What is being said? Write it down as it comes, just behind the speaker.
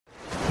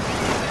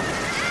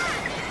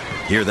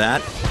Hear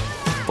that?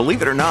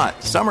 Believe it or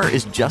not, summer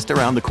is just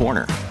around the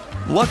corner.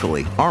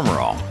 Luckily, Armor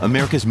All,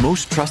 America's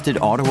most trusted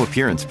auto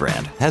appearance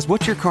brand, has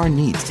what your car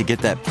needs to get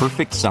that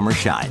perfect summer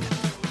shine.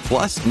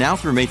 Plus, now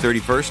through May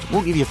 31st,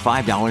 we'll give you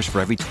 $5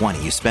 for every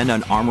 $20 you spend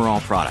on Armor All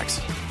products.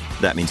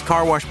 That means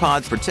car wash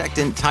pods,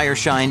 protectant, tire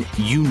shine,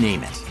 you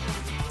name it.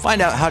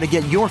 Find out how to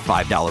get your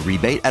 $5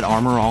 rebate at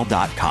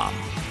armorall.com.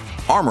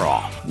 Armor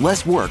All,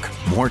 less work,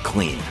 more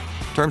clean.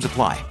 Terms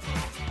apply.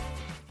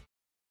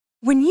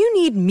 When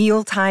you need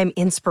mealtime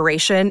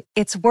inspiration,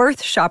 it's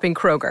worth shopping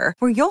Kroger,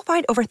 where you'll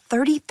find over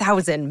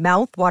 30,000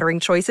 mouth-watering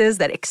choices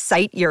that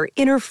excite your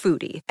inner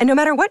foodie. And no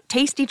matter what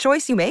tasty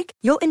choice you make,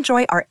 you'll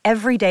enjoy our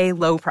everyday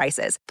low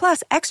prices,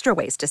 plus extra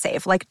ways to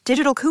save, like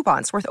digital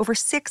coupons worth over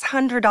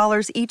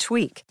 $600 each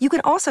week. You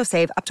can also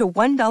save up to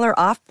 $1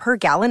 off per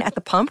gallon at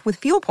the pump with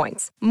fuel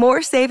points.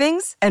 More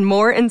savings and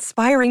more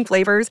inspiring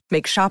flavors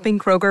make shopping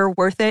Kroger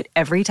worth it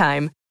every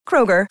time.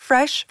 Kroger,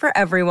 fresh for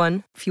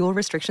everyone. Fuel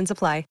restrictions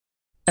apply.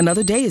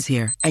 Another day is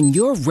here, and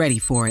you're ready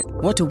for it.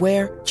 What to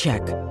wear?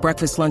 Check.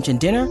 Breakfast, lunch, and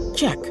dinner?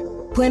 Check.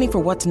 Planning for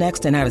what's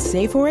next and how to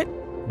save for it?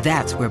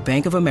 That's where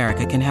Bank of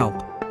America can help.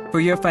 For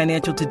your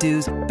financial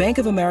to-dos, Bank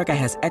of America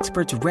has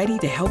experts ready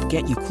to help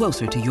get you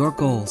closer to your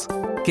goals.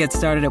 Get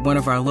started at one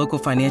of our local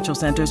financial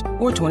centers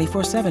or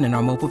 24/7 in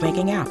our mobile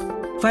banking app.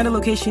 Find a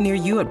location near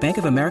you at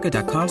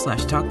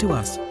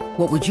bankofamerica.com/talktous.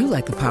 What would you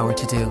like the power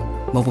to do?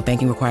 Mobile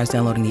banking requires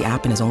downloading the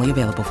app and is only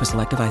available for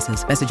select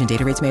devices. Message and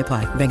data rates may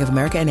apply. Bank of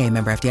America N.A.,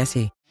 member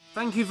FDIC.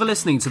 Thank you for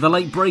listening to the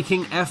Late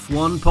Breaking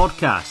F1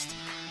 podcast.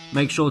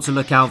 Make sure to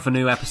look out for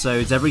new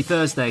episodes every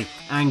Thursday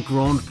and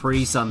Grand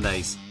Prix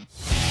Sundays.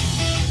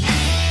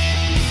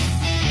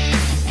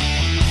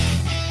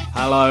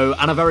 Hello,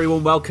 and a very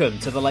warm welcome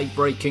to the Late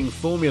Breaking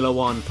Formula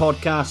One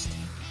podcast.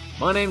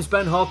 My name's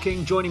Ben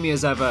Hocking. Joining me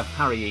as ever,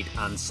 Harry Eade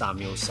and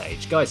Samuel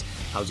Sage. Guys,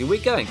 how's your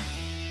week going?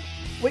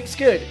 Week's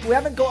good. We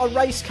haven't got a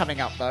race coming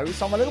up though,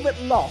 so I'm a little bit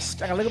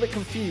lost and a little bit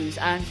confused,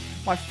 and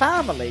my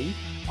family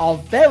are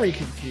very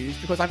confused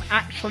because I'm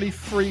actually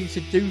free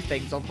to do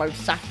things on both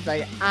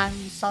Saturday and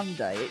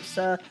Sunday. It's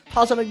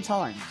puzzling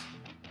times.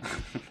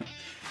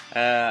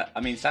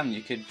 Sam,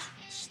 you could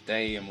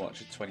stay and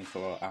watch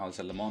 24 hours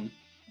of Le Mans.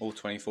 All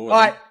 24 All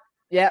right.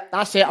 Yeah,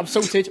 that's it. I'm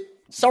sorted.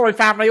 Sorry,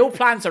 family. All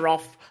plans are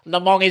off. Le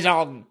Mans is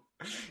on.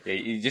 Yeah,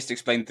 you just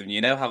explained to them.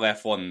 You know how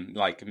F1,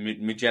 like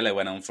Mugello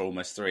went on for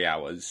almost 3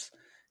 hours.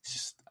 It's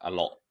just a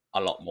lot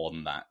more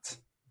than that.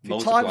 If you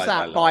times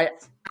that by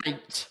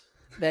 8,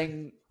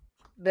 then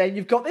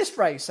you've got this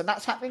race, and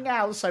that's happening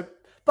now. So,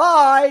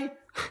 bye.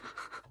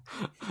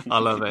 I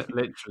love it.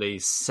 Literally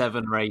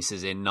 7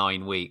 races in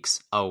 9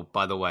 weeks. Oh,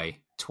 by the way,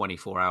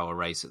 24-hour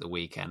race at the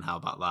weekend. How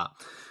about that?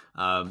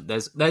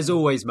 There's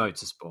always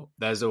motorsport.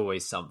 There's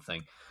always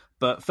something.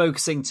 But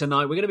focusing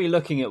tonight, we're going to be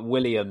looking at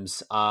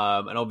Williams.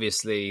 And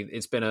obviously,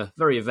 it's been a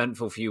very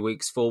eventful few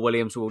weeks for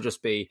Williams. We'll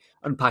just be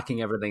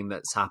unpacking everything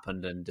that's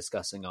happened and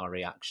discussing our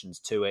reactions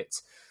to it.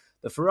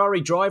 The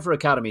Ferrari Driver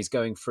Academy is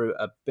going through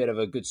a bit of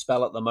a good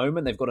spell at the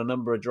moment. They've got a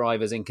number of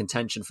drivers in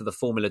contention for the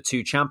Formula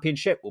 2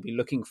 Championship. We'll be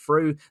looking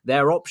through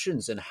their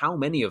options and how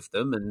many of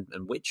them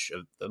and which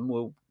of them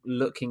are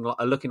looking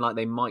like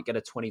they might get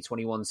a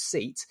 2021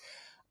 seat.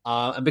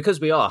 And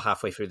because we are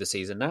halfway through the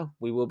season now,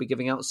 we will be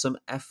giving out some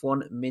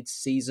F1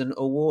 mid-season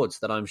awards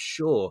that I'm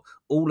sure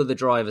all of the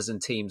drivers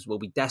and teams will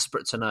be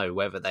desperate to know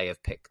whether they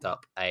have picked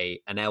up an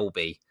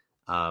LB.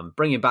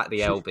 Bringing back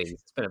the LB.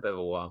 It's been a bit of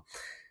a while.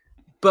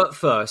 But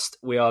first,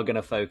 we are going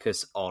to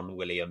focus on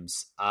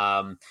Williams.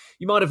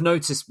 You might have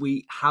noticed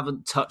we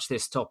haven't touched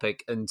this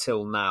topic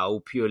until now,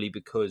 purely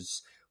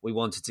because we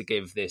wanted to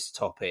give this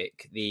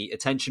topic the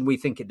attention we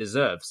think it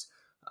deserves.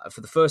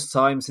 For the first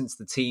time since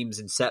the team's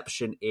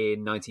inception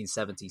in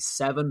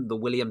 1977, the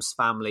Williams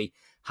family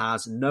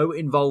has no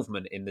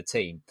involvement in the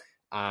team.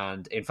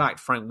 And in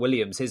fact, Frank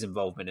Williams, his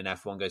involvement in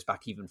F1 goes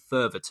back even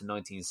further to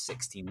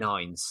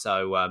 1969.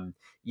 So,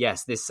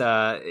 yes,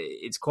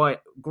 it's quite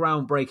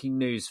groundbreaking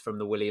news from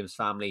the Williams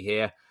family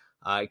here.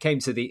 It came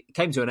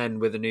to an end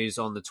with the news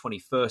on the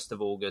 21st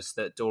of August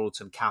that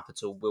Dorilton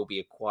Capital will be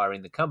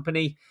acquiring the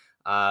company,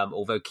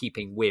 although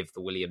keeping with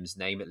the Williams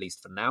name, at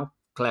least for now.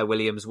 Claire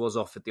Williams was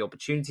offered the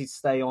opportunity to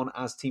stay on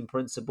as team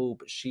principal,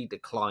 but she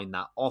declined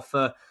that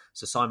offer.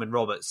 So Simon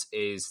Roberts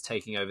is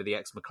taking over the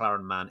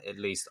ex-McLaren man, at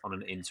least on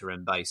an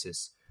interim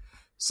basis.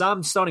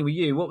 Sam, starting with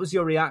you, what was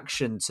your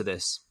reaction to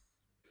this?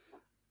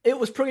 It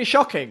was pretty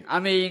shocking. I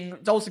mean,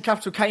 Dorilton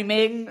Capital came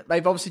in.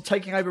 They've obviously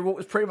taken over what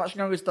was pretty much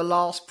known as the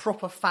last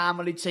proper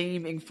family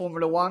team in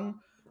Formula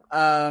One.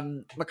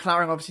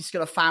 McLaren obviously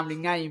still a family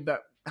name,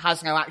 but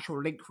has no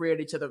actual link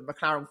really to the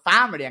McLaren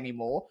family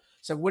anymore.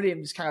 So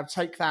Williams kind of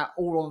take that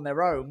all on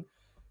their own.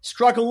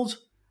 Struggled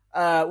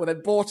when they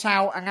bought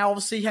out, and now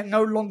obviously are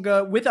no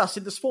longer with us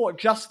in the sport,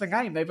 just the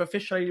name. They've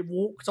officially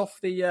walked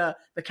off the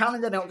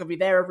calendar. They're not going to be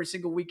there every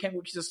single weekend,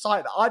 which is a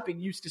sight that I've been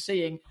used to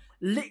seeing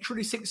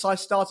literally since I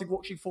started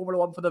watching Formula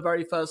One for the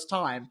very first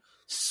time,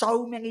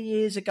 so many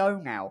years ago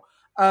now.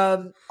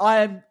 I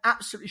am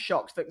absolutely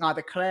shocked that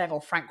neither Claire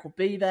nor Frank will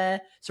be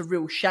there. It's a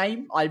real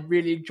shame. I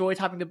really enjoyed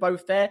having them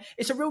both there.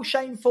 It's a real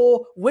shame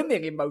for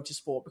women in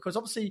motorsport because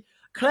obviously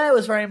Claire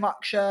was very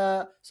much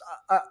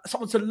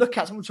someone to look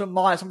at, someone to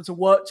admire, someone to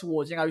work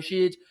towards. You know,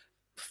 she had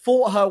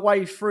fought her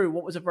way through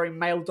what was a very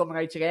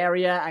male-dominated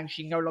area, and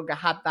she no longer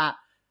had that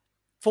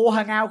for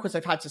her now because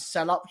they've had to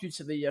sell up due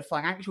to the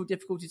financial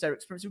difficulties they're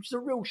experiencing, which is a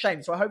real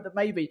shame. So I hope that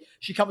maybe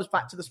she comes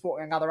back to the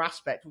sport in another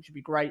aspect, which would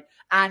be great,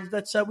 and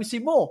that we see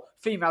more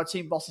female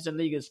team bosses and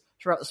leaguers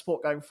throughout the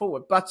sport going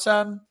forward. But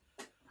I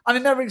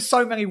mean, there are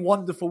so many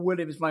wonderful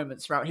Williams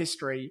moments throughout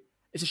history.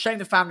 It's a shame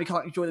the family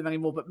can't enjoy them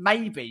anymore, but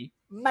maybe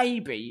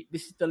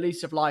this is the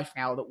lease of life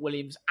now that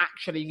Williams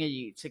actually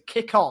need to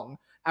kick on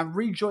and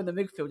rejoin the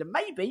midfield and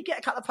maybe get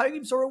a couple of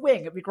podiums or a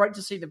wing. It'd be great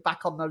to see them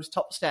back on those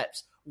top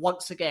steps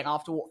once again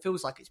after what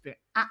feels like it's been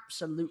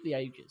absolutely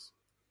ages.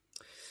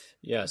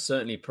 Yeah,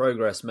 certainly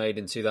progress made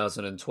in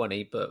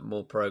 2020, but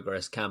more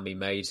progress can be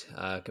made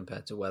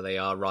compared to where they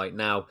are right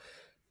now.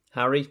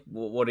 Harry,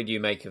 what did you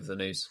make of the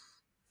news?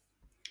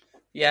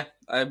 Yeah,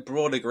 a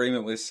broad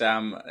agreement with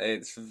Sam.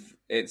 It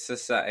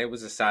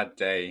was a sad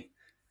day.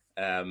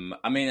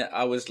 I mean,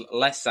 I was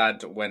less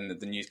sad when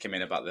the news came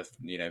in about the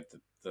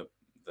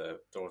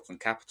Dorilton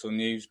Capital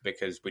news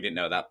because we didn't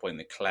know at that point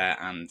that Claire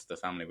and the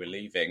family were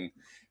leaving.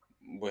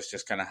 Was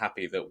just kind of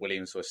happy that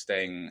Williams was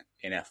staying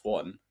in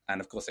F1,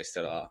 and of course they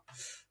still are.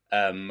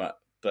 But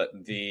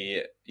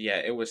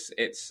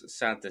it's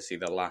sad to see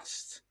the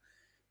last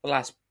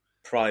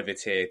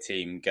privateer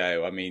team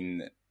go. I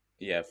mean,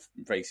 yeah,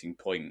 Racing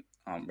Point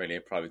aren't really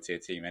a privateer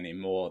team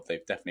anymore. They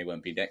definitely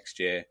won't be next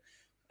year.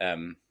 They're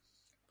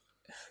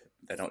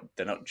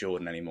not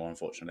Jordan anymore,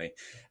 unfortunately.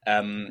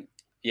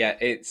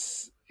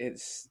 It's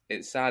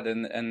sad,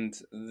 and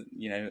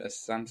you know, as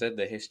Sam said,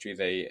 the history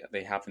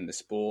they have in the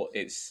sport,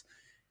 it's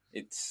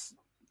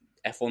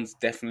F1's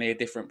definitely a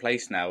different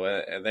place now.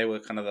 They were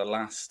kind of the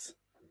last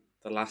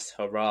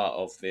hurrah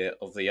of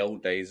the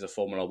old days of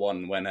Formula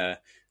One when a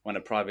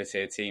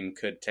privateer team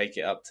could take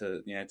it up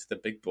to the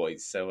big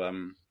boys. So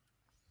and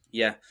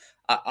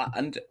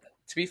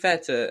to be fair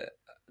to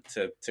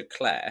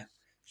Claire,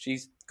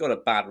 she's got a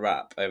bad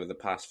rap over the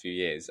past few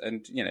years,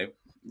 and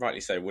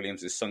rightly so.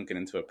 Williams is sunken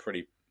into a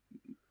pretty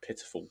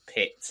pitiful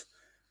pit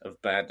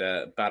of bad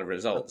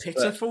results. A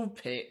pitiful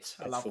pit.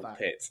 I love that.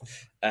 Pit.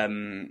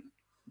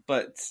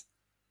 But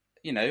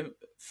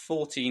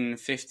 14,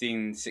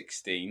 15,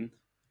 16,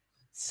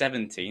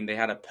 17, they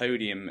had a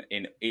podium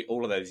in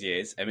all of those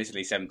years.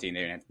 Admittedly, 17 they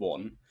only had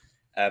one.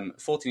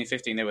 14 and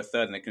 15 they were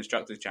third in the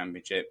Constructors'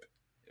 Championship.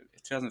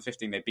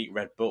 2015 they beat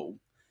Red Bull.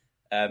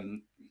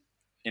 And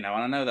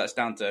I know that's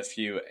down to a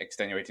few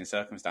extenuating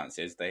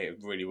circumstances. They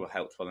really were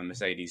helped by the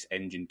Mercedes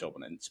engine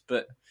dominance,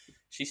 but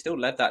she still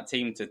led that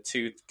team to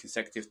 2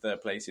 consecutive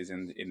third places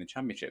in the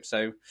championship.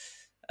 So,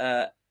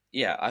 I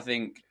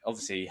think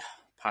obviously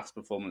past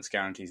performance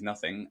guarantees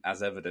nothing,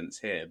 as evidence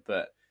here.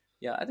 But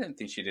yeah, I don't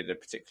think she did a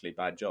particularly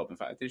bad job. In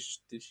fact,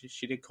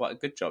 she did quite a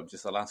good job.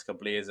 Just the last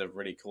couple of years have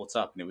really caught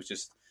up, and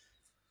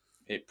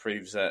it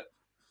proves that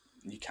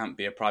you can't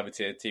be a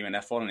privateer team in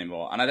F1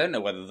 anymore. And I don't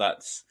know whether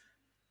that's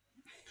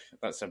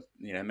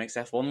makes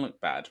F1 look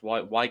bad.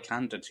 Why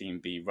can't a team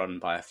be run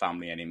by a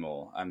family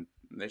anymore? And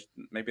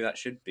maybe that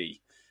should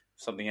be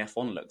something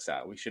F1 looks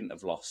at. We shouldn't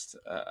have lost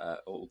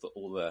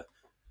all the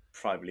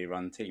privately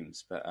run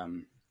teams. But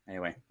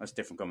anyway, that's a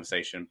different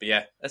conversation. But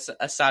yeah, it's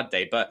a sad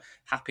day, but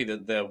happy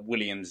that the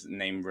Williams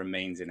name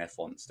remains in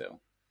F1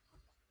 still.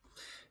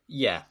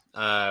 Yeah,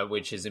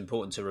 which is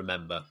important to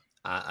remember.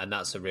 And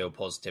that's a real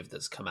positive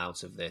that's come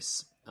out of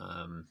this.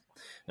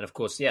 And of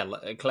course,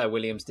 Claire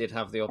Williams did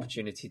have the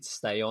opportunity to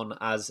stay on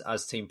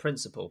as team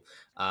principal.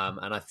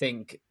 And I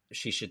think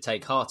she should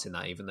take heart in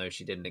that, even though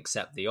she didn't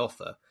accept the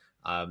offer.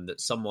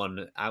 That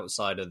someone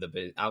outside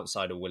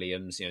of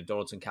Williams,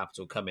 Dorilton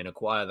Capital come in,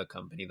 acquire the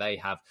company. They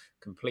have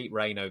complete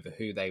reign over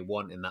who they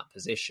want in that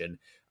position.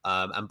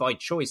 And by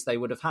choice, they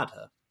would have had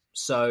her.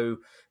 So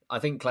I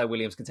think Claire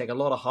Williams can take a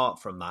lot of heart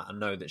from that and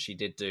know that she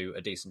did do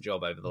a decent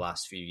job over the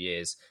last few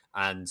years.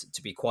 And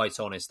to be quite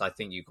honest, I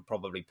think you could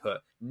probably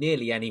put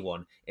nearly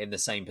anyone in the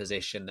same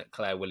position that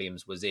Claire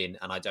Williams was in,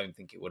 and I don't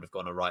think it would have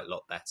gone a right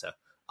lot better.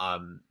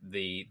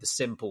 The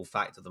simple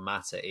fact of the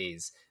matter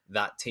is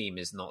that team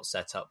is not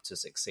set up to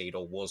succeed,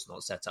 or was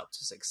not set up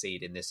to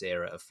succeed in this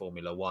era of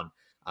Formula One.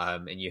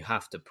 And you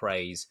have to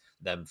praise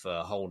them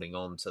for holding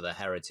on to the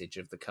heritage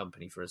of the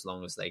company for as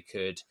long as they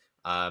could.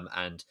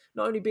 And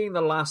not only being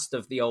the last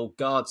of the old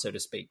guard, so to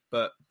speak,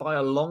 but by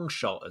a long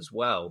shot as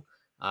well.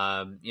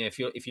 If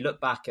you look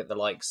back at the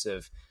likes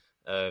of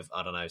I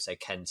don't know, say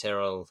Ken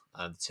Tyrrell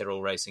and the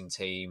Tyrrell Racing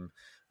Team,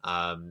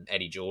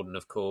 Eddie Jordan,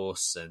 of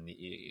course, and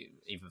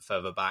even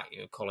further back,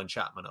 Colin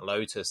Chapman at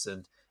Lotus,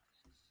 and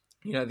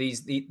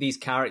these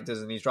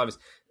characters and these drivers,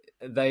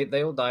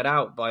 they all died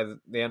out by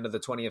the end of the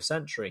 20th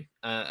century,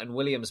 and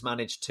Williams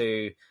managed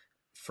to,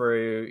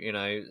 through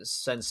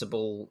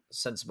sensible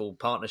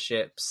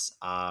partnerships,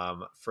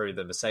 through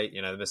the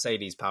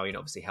Mercedes power,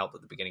 obviously helped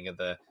at the beginning of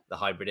the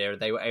hybrid era.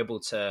 They were able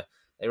to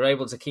They were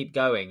able to keep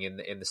going in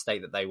the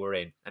state that they were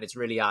in, and it's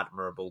really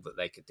admirable that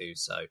they could do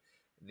so.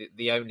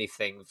 The only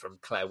thing from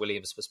Claire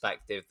Williams'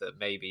 perspective that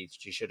maybe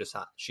she should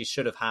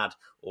have had,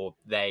 or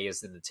they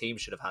as in the team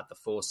should have had the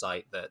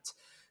foresight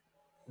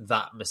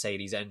that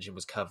Mercedes engine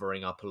was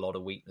covering up a lot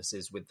of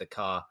weaknesses with the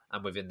car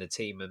and within the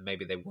team, and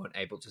maybe they weren't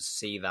able to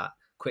see that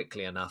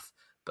quickly enough.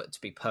 But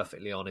to be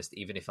perfectly honest,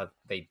 even if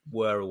they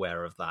were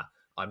aware of that,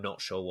 I'm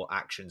not sure what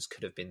actions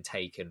could have been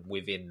taken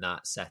within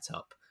that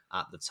setup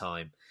at the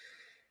time.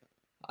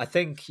 I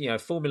think,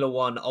 Formula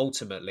One,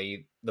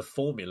 ultimately, the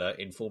formula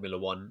in Formula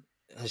One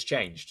has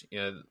changed.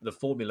 The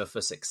formula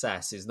for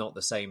success is not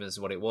the same as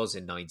what it was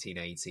in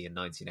 1980 and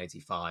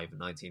 1985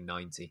 and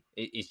 1990.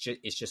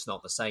 It's just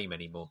not the same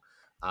anymore.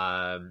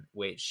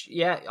 Which,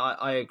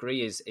 I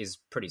agree is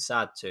pretty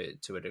sad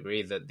to a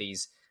degree, that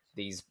these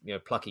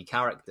plucky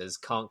characters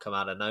can't come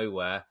out of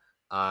nowhere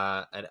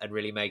and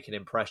really make an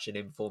impression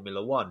in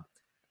Formula One,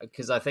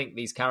 because I think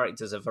these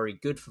characters are very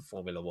good for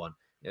Formula One.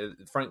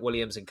 Frank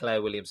Williams and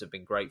Claire Williams have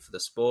been great for the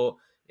sport.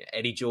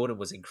 Eddie Jordan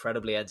was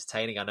incredibly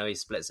entertaining. I know he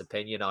splits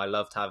opinion. I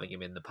loved having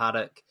him in the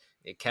paddock.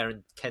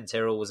 Ken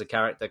Tyrrell was a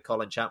character.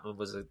 Colin Chapman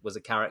was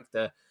a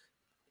character.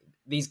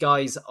 These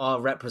guys are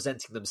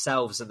representing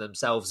themselves and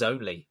themselves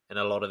only in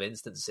a lot of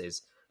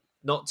instances.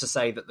 Not to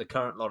say that the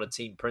current lot of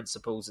team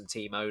principals and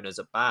team owners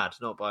are bad,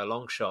 not by a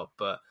long shot,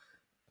 but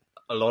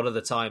a lot of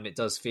the time it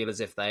does feel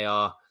as if they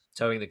are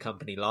towing the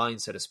company line,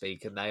 so to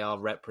speak, and they are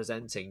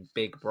representing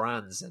big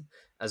brands, and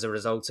as a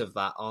result of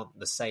that aren't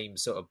the same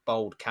sort of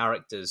bold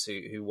characters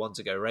who want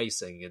to go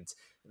racing, and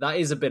that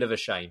is a bit of a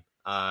shame.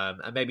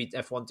 And maybe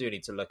F1 do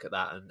need to look at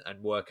that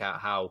and work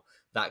out how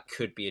that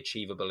could be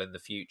achievable in the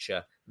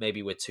future.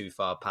 Maybe we're too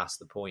far past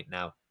the point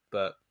now,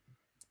 but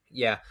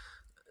yeah,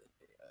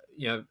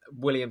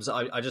 Williams,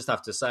 I just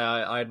have to say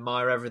I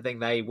admire everything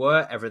they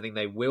were, everything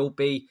they will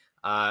be,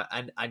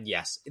 and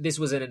yes, this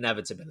was an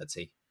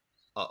inevitability.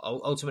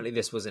 Ultimately,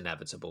 this was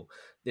inevitable.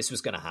 This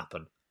was going to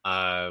happen.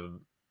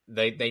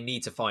 They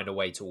need to find a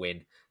way to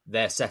win.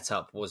 Their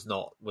setup was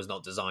not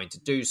designed to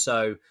do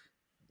so.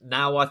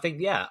 Now, I think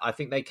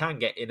they can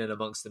get in and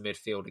amongst the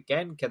midfield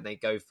again. Can they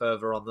go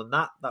further on than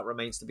that? That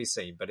remains to be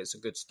seen, but it's a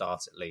good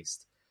start at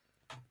least.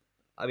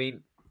 I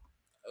mean,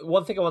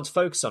 one thing I want to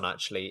focus on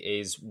actually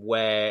is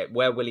where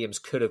Williams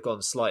could have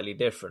gone slightly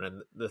different,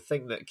 and the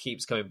thing that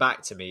keeps coming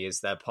back to me is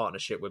their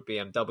partnership with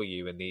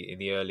BMW in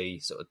the early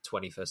sort of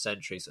 21st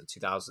century, so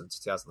 2000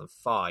 to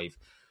 2005.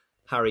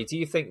 Harry, do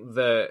you think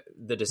the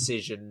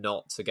decision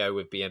not to go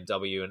with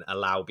BMW and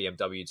allow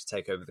BMW to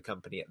take over the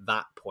company at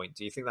that point,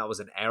 do you think that was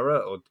an error,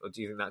 or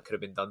do you think that could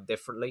have been done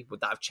differently?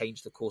 Would that have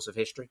changed the course of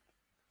history?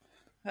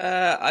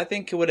 I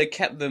think it would have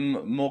kept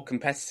them more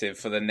competitive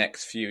for the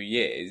next few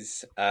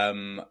years.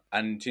 And,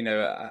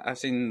 I've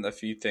seen a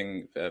few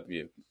things,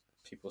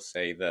 people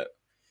say that,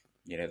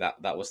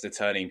 that was the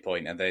turning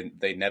point and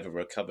they never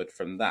recovered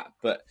from that.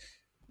 But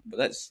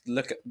let's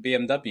look at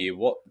BMW.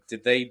 What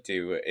did they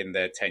do in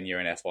their tenure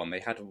in F1?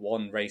 They had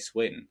one race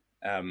win.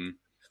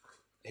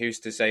 Who's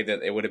to say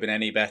that it would have been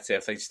any better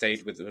if they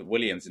stayed with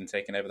Williams and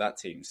taken over that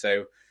team?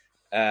 So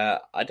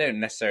I don't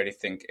necessarily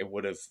think it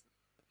would have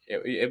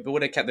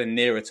kept them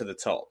nearer to the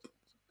top,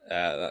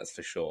 that's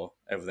for sure,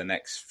 over the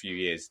next few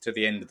years, to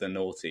the end of the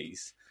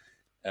noughties.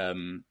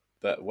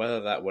 But whether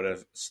that would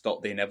have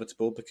stopped the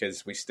inevitable,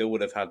 because we still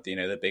would have had,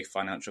 the big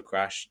financial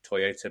crash,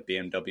 Toyota,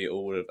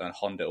 BMW, and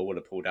Honda all would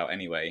have pulled out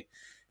anyway.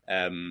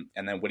 And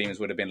then Williams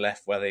would have been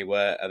left where they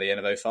were at the end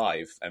of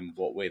 2005, and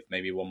what with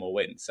maybe one more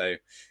win. So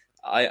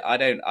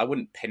I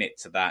wouldn't pin it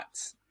to that,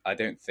 I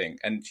don't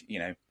think. And,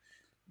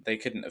 they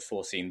couldn't have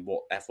foreseen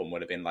what F1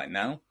 would have been like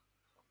now.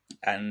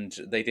 And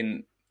they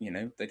didn't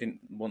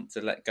want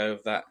to let go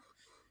of that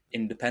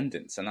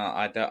independence. And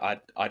I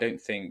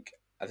don't think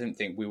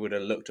we would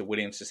have looked at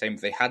Williams the same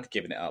if they had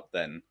given it up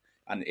then.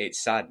 And it's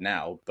sad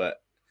now,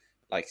 but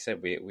like I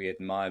said, we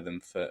admire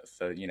them for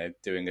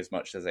doing as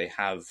much as they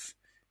have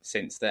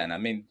since then. I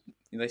mean,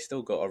 they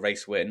still got a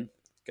race win,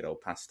 good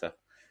old Pasta.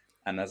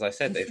 And as I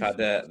said, they've had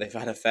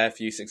a fair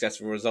few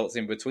successful results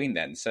in between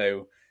then.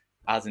 So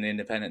as an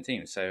independent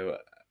team, so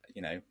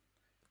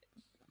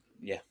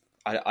yeah.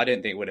 I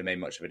don't think it would have made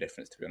much of a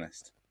difference, to be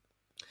honest.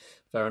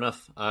 Fair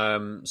enough.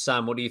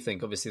 Sam, what do you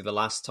think? Obviously, the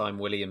last time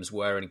Williams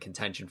were in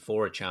contention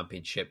for a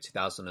championship,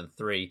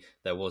 2003,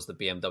 there was the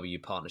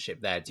BMW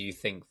partnership there. Do you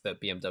think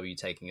that BMW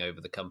taking over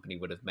the company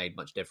would have made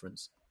much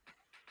difference?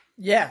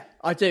 Yeah,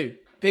 I do.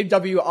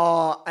 BMW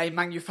are a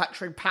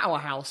manufacturing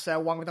powerhouse.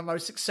 They're one of the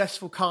most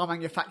successful car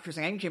manufacturers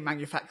and engine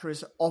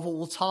manufacturers of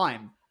all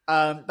time.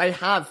 They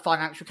have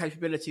financial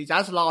capabilities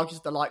as large as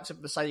the likes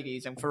of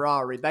Mercedes and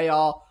Ferrari. They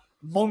are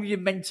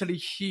monumentally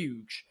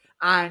huge,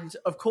 and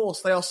of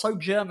course they are so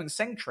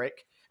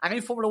German-centric, and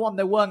in Formula One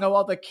there were no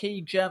other key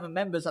German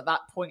members at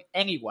that point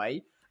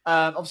anyway.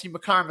 Obviously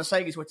McLaren and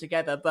Mercedes were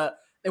together, but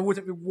there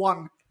wouldn't be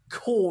one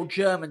core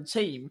German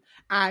team.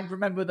 And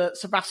remember the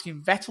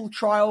Sebastian Vettel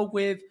trial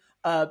with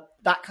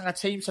that kind of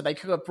team, so they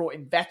could have brought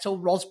in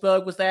Vettel.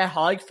 Rosberg was there,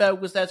 Heidfeld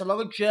was there. There's a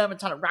lot of German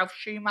talent, Ralf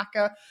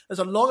Schumacher. There's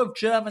a lot of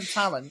German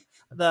talent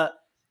that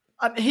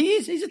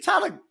He's a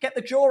talent. Get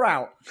the jaw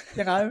out,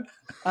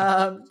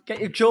 get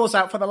your jaws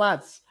out for the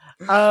lads.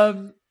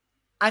 And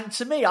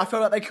to me, I feel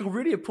like they could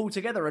really have pulled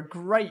together a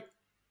great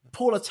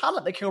pool of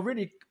talent. They could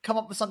really come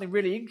up with something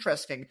really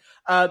interesting.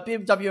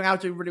 BMW are now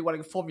doing really well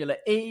in Formula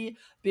E.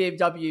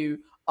 BMW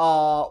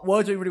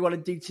were doing really well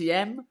in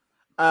DTM.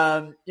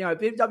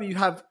 BMW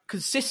have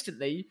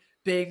consistently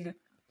been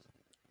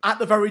at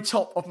the very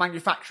top of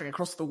manufacturing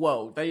across the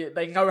world.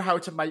 They know how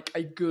to make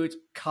a good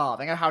car.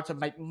 They know how to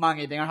make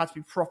money. They know how to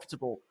be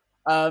profitable.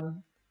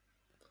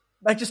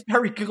 They're just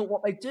very good at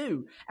what they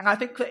do. And I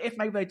think that if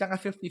maybe they'd done a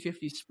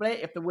 50-50 split,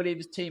 if the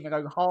Williams team had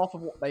owned half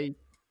of what they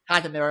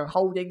had in their own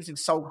holdings and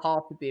sold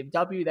half to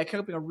BMW, there could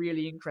have been a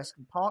really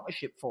interesting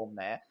partnership formed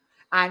there.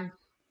 And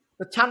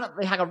the talent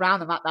they had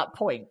around them at that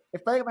point,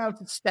 if they were able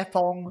to step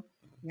on,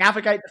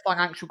 navigate the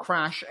financial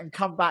crash and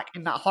come back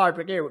in that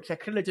hybrid era, which they're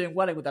clearly doing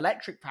well in with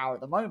electric power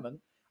at the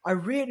moment, I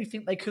really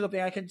think they could have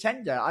been a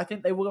contender. I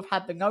think they would have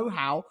had the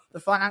know-how, the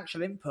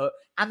financial input,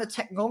 and the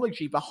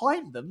technology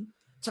behind them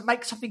to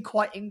make something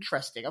quite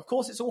interesting. Of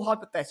course, it's all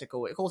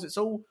hypothetical. Of course, it's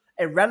all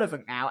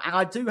irrelevant now. And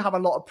I do have a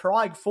lot of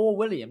pride for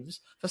Williams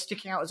for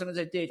sticking out as long as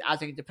they did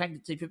as an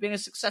independent team, for being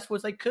as successful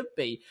as they could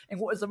be in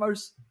what is the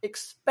most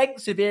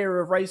expensive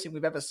era of racing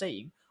we've ever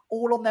seen.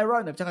 All on their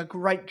own. They've done a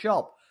great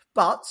job.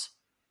 But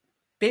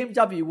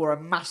BMW were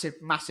a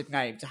massive, massive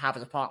name to have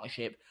as a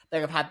partnership. They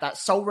have had that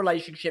sole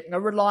relationship, no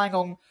relying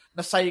on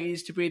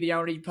Mercedes to be the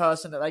only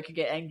person that they can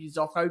get engines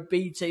off, no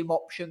B-team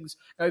options,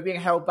 no being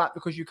held back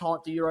because you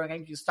can't do your own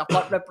engine stuff.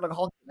 Like Red Bull and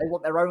Honda, they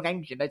want their own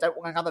engine. They don't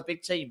want another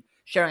big team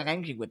sharing an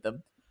engine with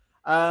them.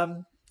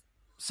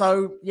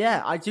 So,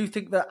 yeah, I do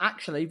think that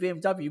actually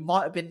BMW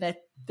might have been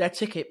their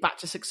ticket back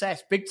to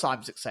success,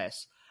 big-time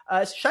success.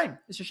 It's a shame.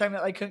 It's a shame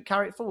that they couldn't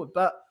carry it forward.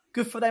 But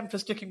good for them for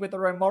sticking with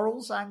their own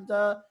morals, and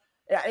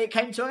it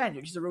came to an end,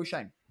 which is a real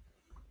shame.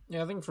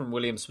 Yeah, I think from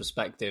Williams'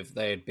 perspective,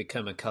 they had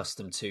become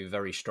accustomed to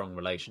very strong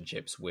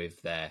relationships with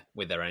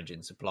their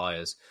engine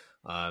suppliers.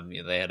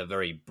 They had a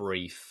very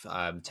brief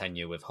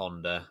tenure with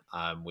Honda,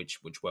 which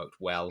worked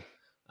well.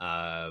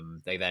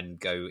 They then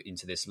go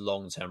into this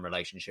long-term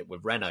relationship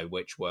with Renault,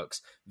 which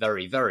works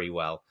very, very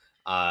well,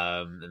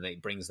 and it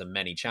brings them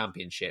many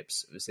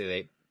championships. So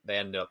they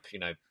end up,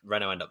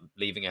 Renault end up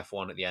leaving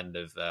F1 at the end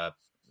of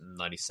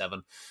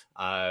 97,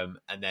 and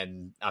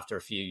then after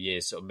a few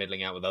years, sort of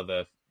middling out with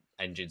other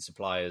engine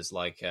suppliers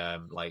like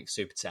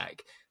Supertech,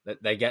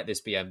 that they get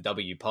this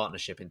BMW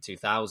partnership in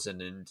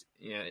 2000. And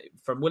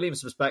from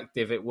Williams'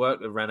 perspective, it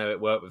worked with Renault, it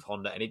worked with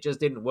Honda, and it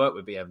just didn't work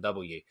with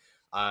BMW.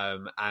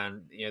 And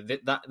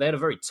that they had a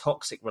very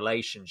toxic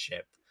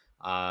relationship.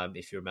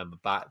 If you remember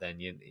back then,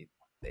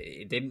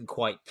 it didn't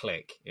quite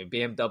click.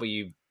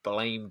 BMW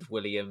blamed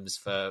Williams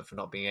for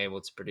not being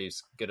able to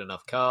produce good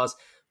enough cars.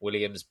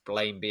 Williams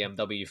blamed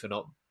BMW for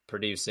not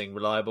producing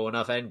reliable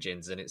enough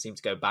engines, and it seemed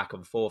to go back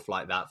and forth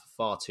like that for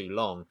far too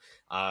long.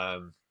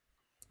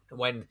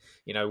 When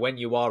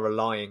you are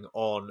relying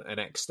on an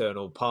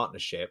external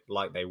partnership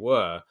like they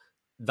were,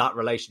 that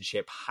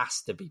relationship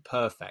has to be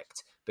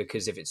perfect,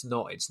 because if it's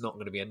not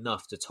going to be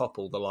enough to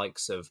topple the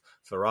likes of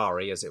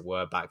Ferrari, as it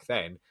were, back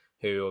then,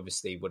 who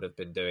obviously would have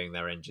been doing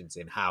their engines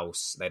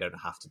in-house. They don't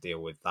have to deal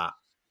with that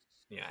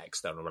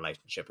external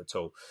relationship at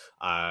all.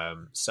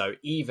 So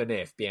even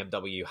if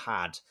BMW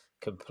had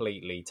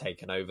completely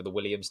taken over the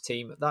Williams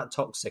team, that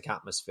toxic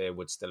atmosphere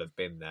would still have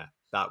been there.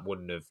 That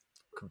wouldn't have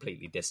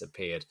completely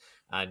disappeared.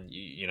 And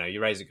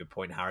you raise a good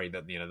point, Harry,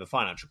 that the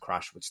financial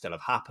crash would still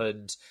have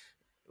happened.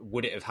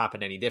 Would it have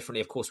happened any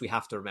differently? Of course, we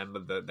have to remember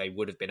that they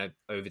would have been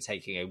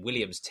overtaking a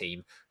Williams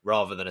team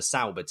rather than a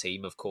Sauber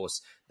team. Of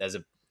course,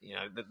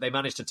 they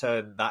managed to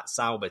turn that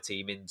Sauber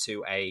team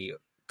into a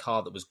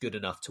car that was good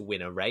enough to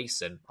win a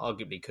race, and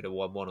arguably could have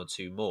won one or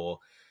two more.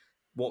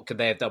 What could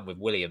they have done with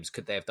Williams?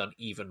 Could they have done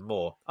even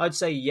more? I'd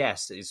say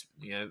yes.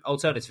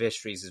 Alternative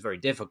histories is very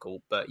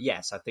difficult, but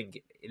yes, I think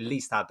it at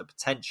least had the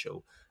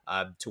potential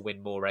to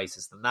win more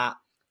races than that.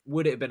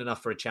 Would it have been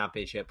enough for a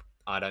championship?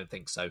 I don't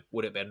think so.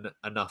 Would it have been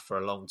enough for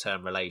a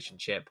long-term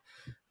relationship?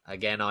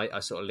 Again, I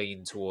sort of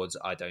lean towards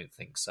I don't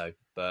think so.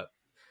 But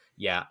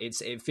yeah,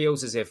 it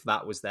feels as if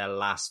that was their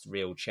last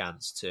real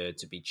chance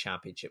to be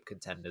championship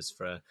contenders.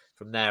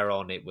 From there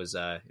on, it was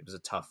a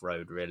tough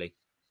road, really.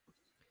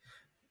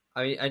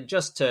 I mean, and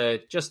just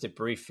to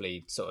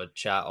briefly sort of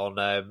chat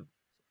on,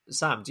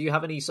 Sam, do you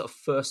have any sort of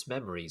first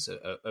memories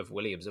of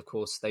Williams? Of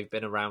course, they've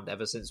been around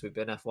ever since we've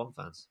been F1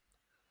 fans.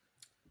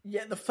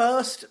 Yeah, the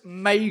first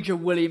major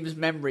Williams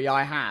memory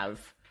I have,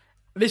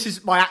 this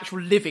is my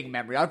actual living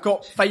memory. I've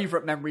got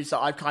favourite memories that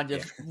I've kind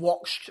of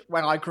watched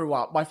when I grew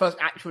up. My first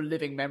actual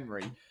living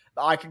memory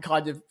that I can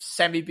kind of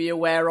semi-be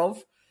aware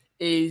of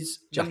is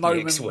Jackie the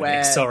moment Ickx where...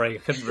 winning. Sorry, I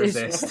couldn't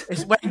resist.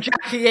 It's when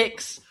Jackie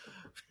Ickx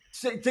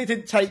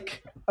didn't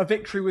take a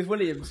victory with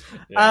Williams.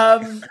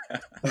 Yeah.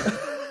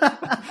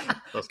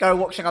 Let's go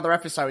watch another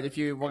episode if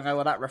you want to know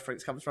where that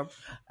reference comes from.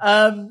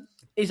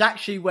 Is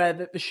actually where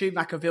the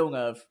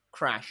Schumacher-Villeneuve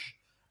crash.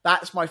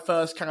 That's my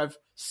first kind of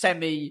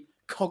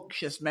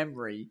semi-conscious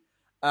memory.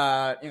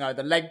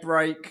 The leg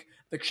break,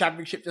 the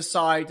championship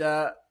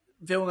decider,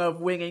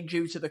 Villeneuve winning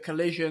due to the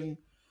collision,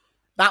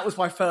 that was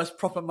my first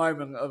proper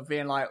moment of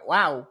being like,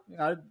 wow,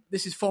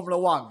 this is Formula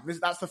One.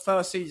 That's the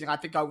first season I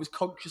think I was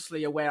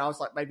consciously aware. I was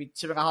like maybe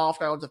 2.5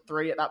 going on to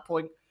 3 at that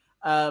point.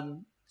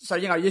 So,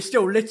 you're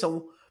still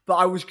little, but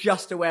I was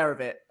just aware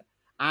of it.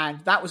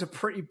 And that was a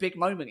pretty big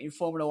moment in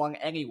Formula One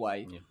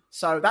anyway. Yeah.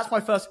 So that's my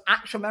first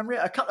actual memory.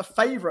 A couple of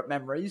favourite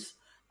memories.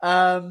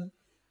 Rewatched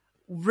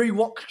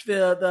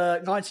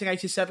the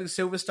 1987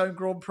 Silverstone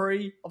Grand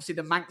Prix. Obviously,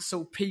 the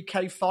Mansell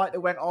PK fight that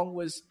went on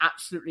was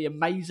absolutely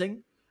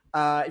amazing.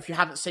 If you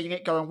haven't seen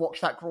it, go and watch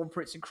that Grand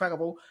Prix. It's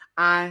incredible.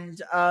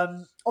 And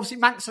obviously,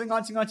 Mansell in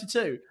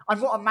 1992. I'm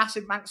not a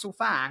massive Mansell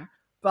fan,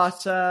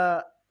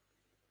 but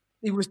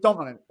he was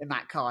dominant in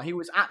that car. He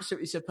was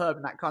absolutely superb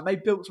in that car. And they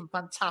built some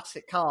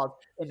fantastic cars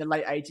in the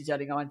late 80s,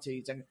 early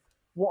 90s. And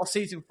what a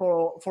season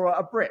for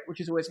a Brit, which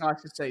is always nice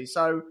to see.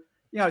 So,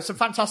 some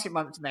fantastic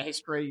moments in their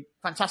history,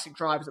 fantastic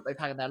drivers that they've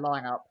had in their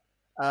lineup.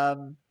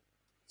 So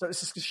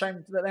it's just a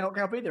shame that they're not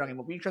going to be there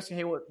anymore. It'll be interesting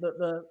to hear what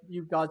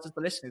you guys as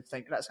the listeners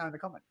think. Let us know in the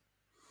comments.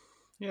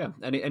 Yeah.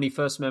 Any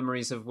first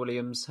memories of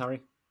Williams,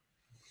 Harry?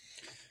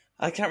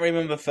 I can't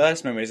remember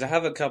first memories. I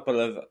have a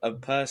couple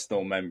of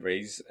personal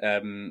memories.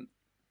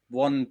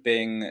 One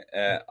being,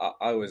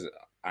 I was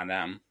and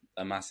am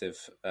a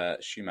massive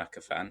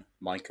Schumacher fan.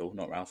 Michael,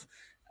 not Ralph.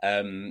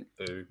 Why?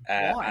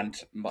 And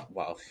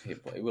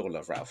we all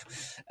love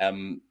Ralph.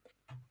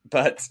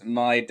 But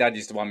my dad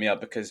used to wind me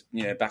up because,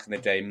 back in the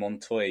day,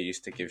 Montoya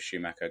used to give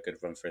Schumacher a good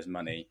run for his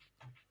money.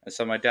 And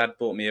so my dad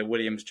bought me a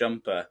Williams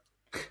jumper.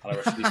 And I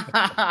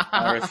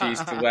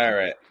refused to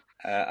wear it.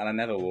 And I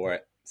never wore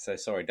it. So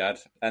sorry, Dad.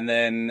 And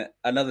then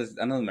another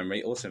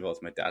memory also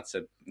involves my dad.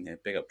 So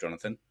big up,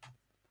 Jonathan.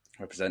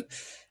 Represent.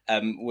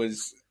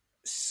 Was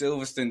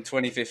Silverstone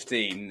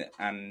 2015.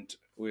 And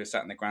we were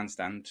sat in the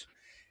grandstand.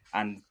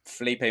 And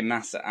Felipe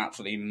Massa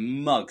absolutely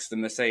mugs the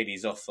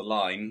Mercedes off the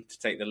line to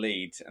take the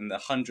lead. And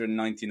the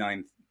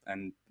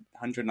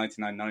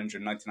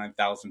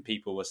 999,000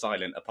 people were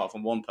silent, apart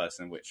from one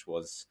person, which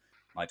was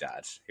my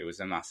dad, who was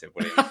a massive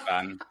Williams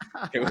fan.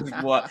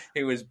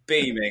 He was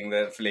beaming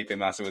that Felipe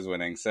Massa was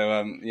winning. So,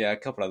 a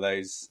couple of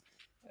those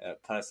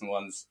personal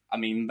ones. I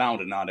mean,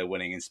 Maldonado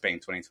winning in Spain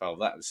 2012,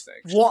 that was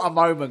what a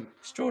moment.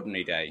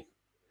 Extraordinary day.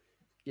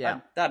 Yeah.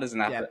 That doesn't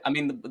happen. Yeah. I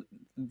mean,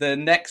 the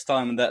next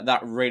time that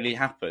really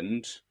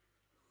happened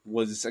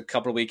was a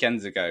couple of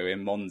weekends ago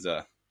in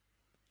Monza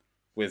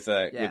with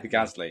the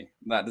Gasly.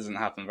 That doesn't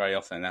happen very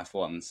often in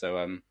F1.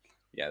 So,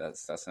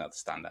 that's another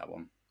standout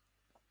one.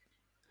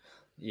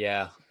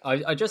 Yeah,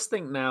 I just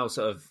think now,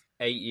 sort of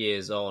over 8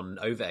 years on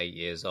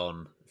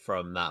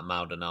from that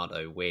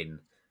Maldonado win,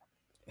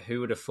 who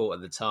would have thought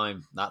at the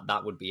time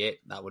that would be it?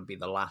 That would be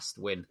the last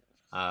win.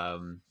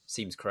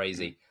 Seems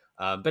crazy.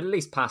 But at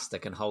least Pasta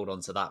can hold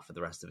on to that for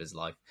the rest of his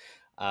life.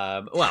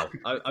 For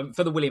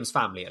the Williams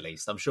family, at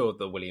least. I'm sure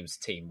the Williams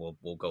team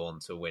will go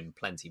on to win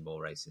plenty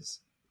more races,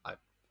 I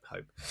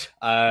hope.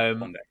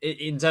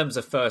 In terms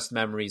of first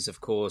memories, of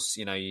course,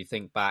 you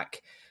think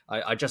back,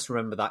 I just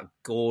remember that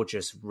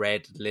gorgeous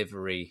red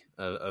livery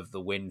of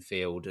the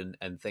Winfield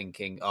and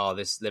thinking, oh,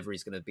 this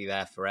livery's going to be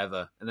there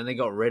forever. And then they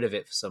got rid of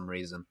it for some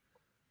reason.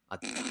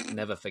 I've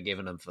never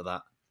forgiven them for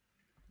that.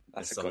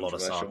 That's a lot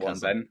of sarcasm. One,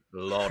 Ben. A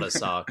lot of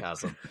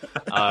sarcasm.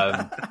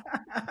 I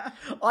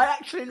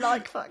actually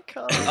like that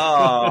car.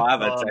 Oh,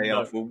 have a day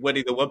off with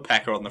Woody the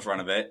Woodpecker on the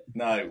front of it.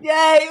 No.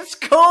 Yay, it's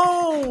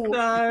cool!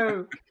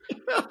 No.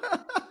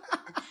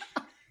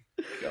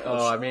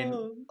 I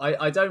mean,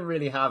 I don't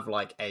really have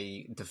like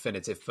a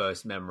definitive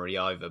first memory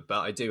either, but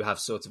I do have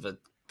sort of a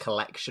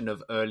collection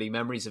of early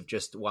memories of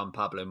just Juan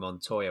Pablo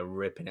Montoya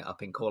ripping it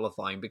up in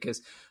qualifying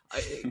because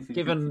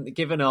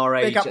given our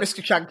age... Big up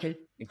Mr. Chunky.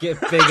 Big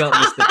up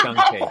Mr.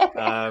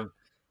 Chunky.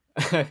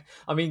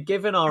 I mean,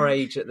 given our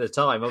age at the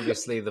time,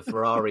 obviously the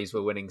Ferraris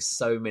were winning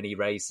so many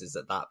races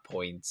at that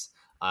point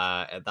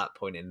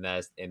in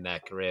their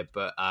career,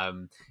 but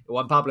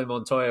Juan Pablo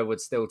Montoya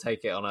would still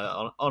take it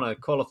on a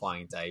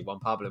qualifying day. Juan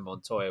Pablo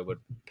Montoya would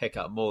pick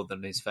up more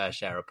than his fair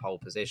share of pole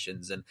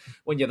positions, and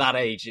when you're that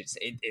age,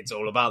 it's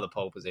all about the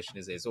pole position,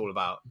 is it? It's all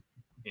about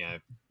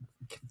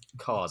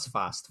cars,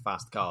 fast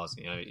cars.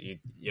 You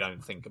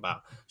don't think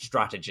about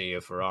strategy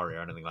of Ferrari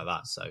or anything like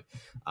that. So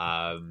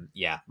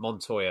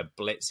Montoya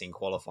blitzing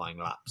qualifying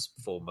laps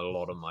form a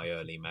lot of my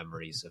early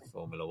memories of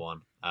Formula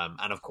One.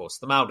 And of course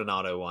the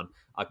Maldonado one,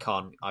 I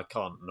can't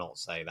not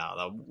say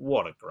that.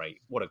 What a great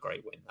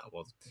win that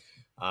was.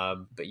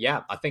 But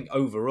yeah, I think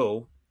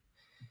overall,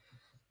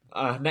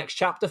 next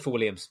chapter for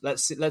Williams.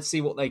 Let's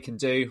see what they can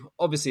do.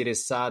 Obviously, it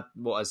is sad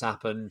what has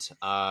happened,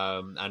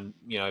 and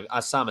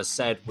as Sam has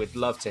said, we'd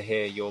love to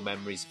hear your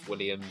memories of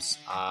Williams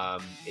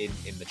in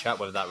the chat,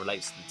 whether that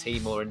relates to the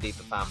team or indeed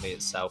the family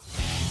itself.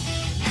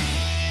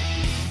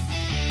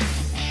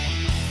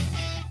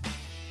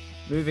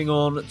 Moving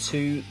on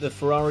to the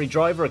Ferrari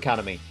Driver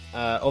Academy.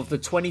 Of the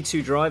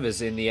 22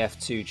 drivers in the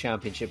F2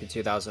 Championship in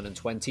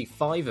 2020,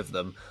 5 of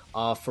them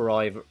are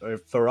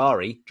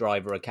Ferrari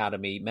Driver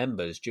Academy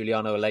members.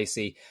 Giuliano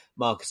Alesi,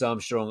 Marcus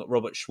Armstrong,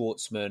 Robert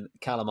Schwartzman,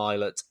 Callum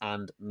Ilott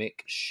and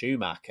Mick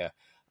Schumacher.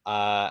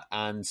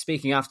 And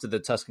speaking after the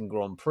Tuscan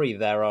Grand Prix,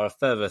 there are a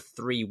further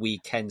 3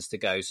 weekends to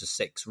go, so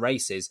 6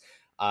 races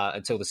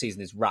until the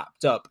season is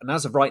wrapped up. And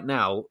as of right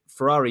now,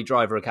 Ferrari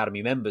Driver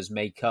Academy members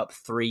make up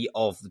 3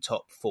 of the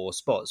top 4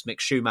 spots. Mick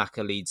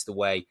Schumacher leads the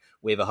way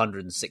with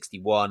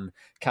 161.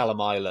 Callum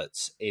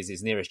Ilott is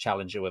his nearest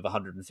challenger with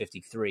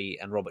 153.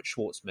 And Robert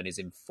Schwartzman is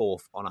in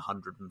 4th on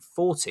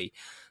 140.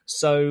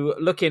 So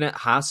looking at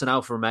Haas and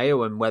Alfa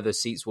Romeo and whether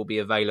seats will be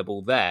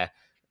available there,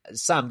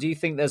 Sam, do you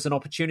think there's an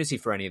opportunity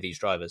for any of these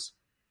drivers?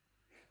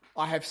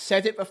 I have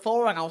said it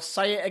before and I'll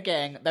say it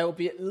again. There will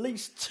be at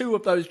least 2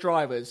 of those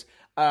drivers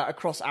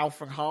across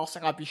Alfa and Haas,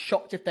 and I'd be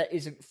shocked if there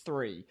isn't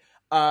 3.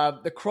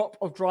 The crop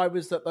of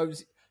drivers that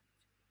those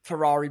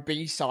Ferrari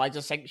B-sides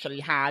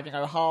essentially have,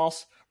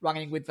 Haas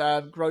running with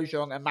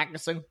Grosjean and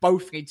Magnussen,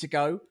 both need to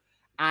go,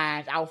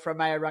 and Alfa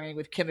Romeo running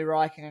with Kimi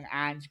Räikkönen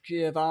and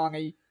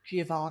Giovanni.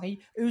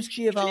 Who's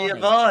Giovanni?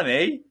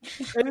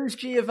 Who's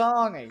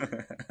Giovanni?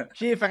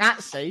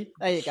 Giovinazzi,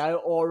 there you go,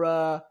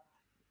 or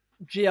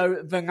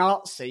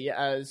Giovinazzi,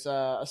 as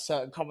a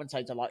certain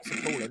commentator likes to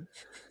call him,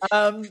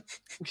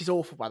 which is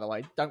awful, by the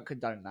way. Don't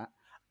condone that.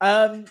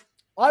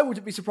 I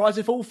wouldn't be surprised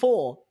if all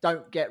 4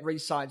 don't get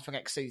re-signed for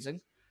next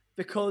season,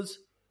 because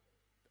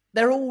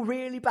they're all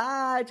really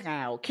bad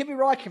now. Kimi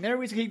Räikkönen, the only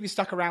reason he'd be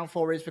stuck around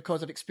for is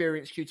because of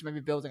experience due to maybe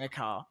building a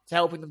car, to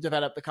helping them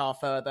develop the car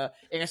further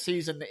in a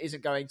season that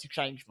isn't going to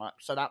change much,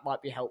 so that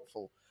might be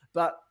helpful.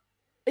 But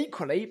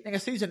equally, in a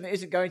season that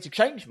isn't going to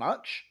change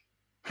much,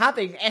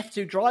 having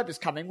F2 drivers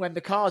coming when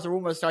the cars are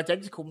almost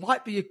identical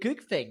might be a good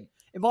thing.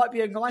 It might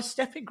be a nice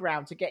stepping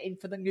ground to get in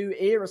for the new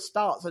era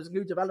starts, those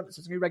new developments,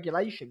 those new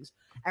regulations.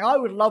 And I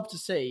would love to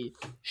see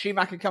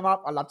Schumacher come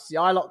up. I'd love to see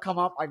Ilott come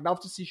up. I'd love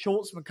to see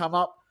Schwartzman come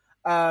up.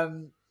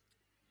 And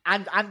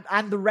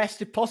the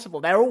rest if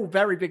possible. They're all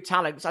very big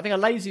talents. I think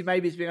Alesi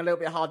maybe is being a little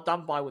bit hard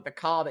done by with the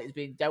car that is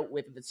being dealt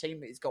with and the team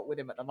that he's got with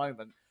him at the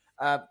moment.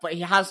 But he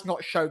has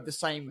not showed the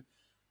same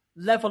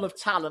level of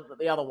talent that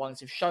the other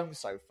ones have shown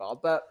so far.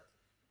 But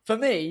for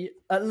me,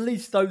 at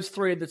least those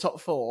 3 in the top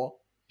 4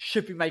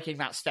 should be making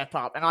that step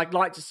up. And I'd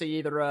like to see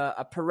either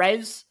a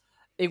Perez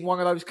in one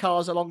of those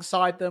cars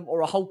alongside them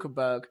or a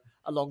Hulkenberg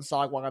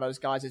alongside one of those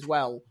guys as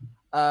well.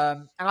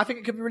 And I think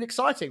it could be really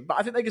exciting, but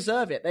I think they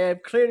deserve it. They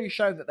have clearly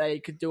shown that they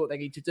can do what they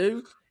need to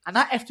do. And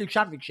that F2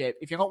 Championship,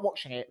 if you're not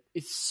watching it,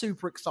 is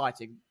super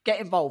exciting. Get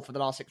involved for the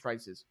last 6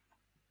 races.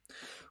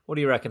 What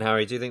do you reckon,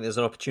 Harry? Do you think there's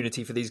an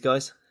opportunity for these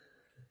guys?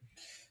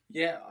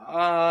 Yeah,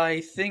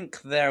 I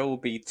think there will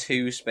be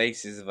 2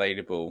 spaces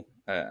available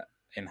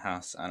in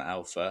Haas and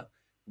Alfa,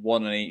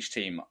 1 on each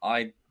team.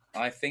 I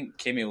think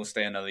Kimi will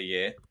stay another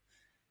year.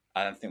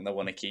 I don't think they'll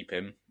want to keep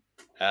him.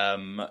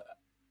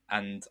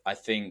 And I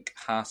think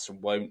Haas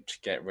won't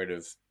get rid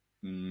of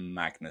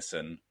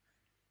Magnussen,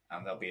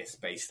 and there'll be a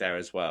space there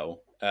as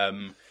well.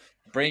 I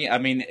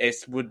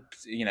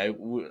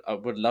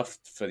would love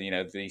for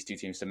these 2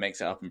 teams to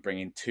mix it up and bring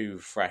in 2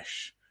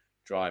 fresh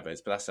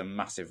drivers, but that's a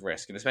massive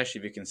risk, and especially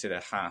if you consider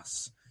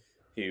Haas,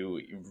 who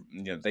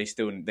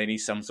they need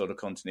some sort of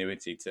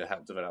continuity to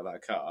help develop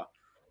that car.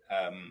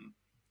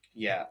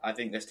 I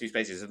think there's 2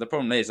 spaces. The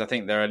problem is, I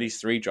think there are at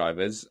least 3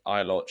 drivers,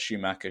 Ilott,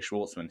 Schumacher,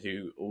 Schwartzman,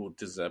 who all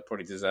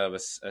probably deserve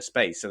a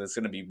space. So there's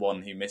going to be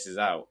one who misses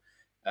out.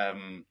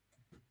 I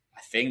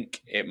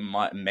think it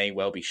may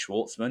well be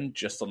Schwartzman,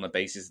 just on the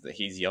basis that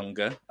he's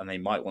younger, and they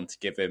might want to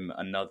give him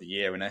another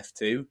year in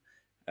F2.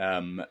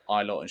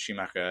 Ilott and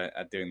Schumacher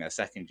are doing their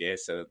second year,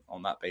 so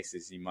on that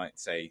basis, you might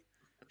say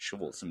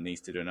Schwartzman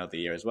needs to do another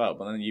year as well.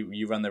 But then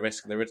you run the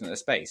risk there isn't a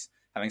space.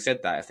 Having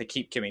said that, if they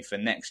keep Kimi for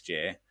next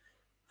year,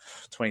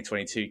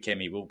 2022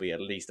 Kimi will be at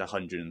least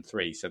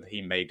 103, so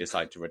he may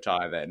decide to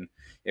retire then,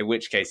 in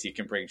which case you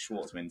can bring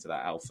Schwartzman into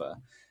that Alpha.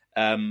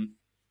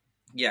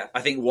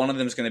 I think one of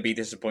them is going to be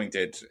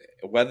disappointed.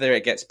 Whether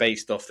it gets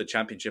based off the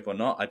championship or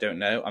not, I don't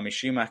know. I mean,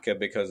 Schumacher,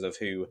 because of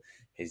who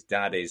his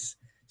dad is,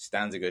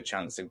 stands a good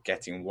chance of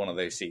getting one of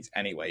those seats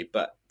anyway.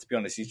 But to be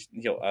honest,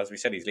 as we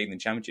said, he's leading the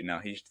championship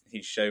now.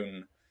 He's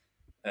shown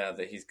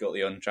that he's got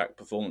the on-track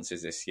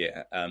performances this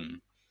year.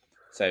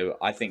 So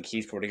I think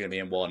he's probably going to be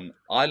in one.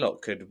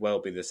 Ilott could well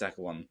be the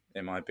second one,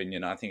 in my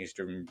opinion. I think he's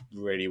driven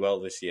really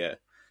well this year.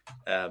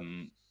 But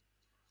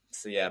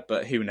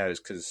who knows,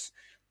 because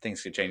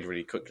things could change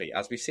really quickly.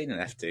 As we've seen in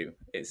F2,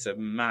 it's a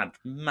mad,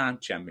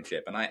 mad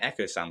championship. And I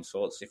echo Sam's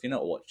thoughts. If you're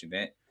not watching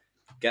it,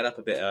 get up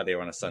a bit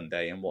earlier on a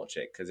Sunday and watch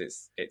it, because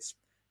it's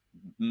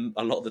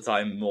a lot of the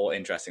time more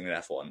interesting than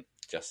F1,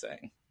 just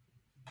saying.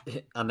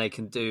 And they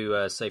can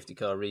do safety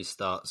car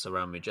restarts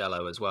around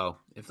Mugello as well,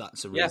 if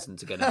that's a reason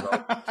to get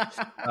involved.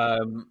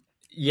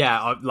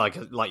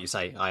 Like you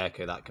say, I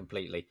echo that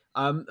completely.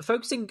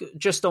 Focusing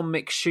just on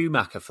Mick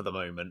Schumacher for the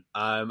moment,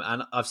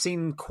 and I've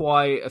seen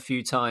quite a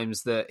few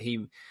times that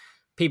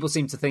people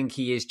seem to think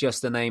he is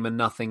just a name and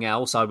nothing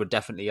else. I would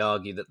definitely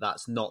argue that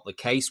that's not the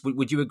case.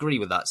 Would you agree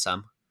with that,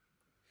 Sam?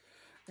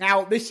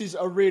 Now, this is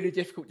a really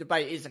difficult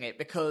debate, isn't it?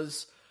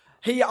 Because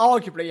he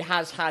arguably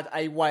has had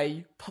a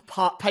way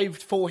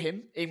paved for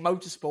him in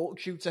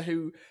motorsport due to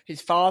who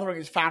his father and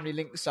his family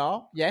links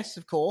are. Yes,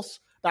 of course,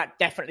 that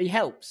definitely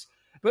helps.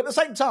 But at the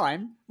same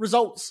time,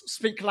 results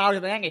speak louder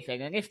than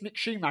anything. And if Mick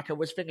Schumacher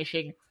was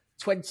finishing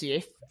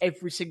 20th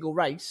every single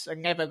race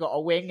and never got a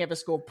win, never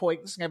scored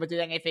points, never did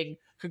anything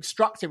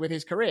constructive with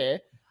his career,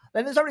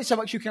 then there's only so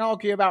much you can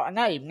argue about a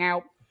name.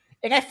 Now,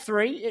 in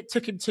F3, it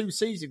took him 2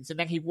 seasons and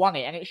then he won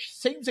it. And it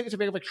seems like it's a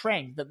bit of a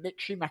trend that Mick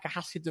Schumacher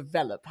has to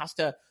develop, has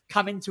to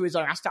come into his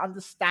own, has to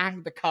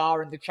understand the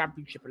car and the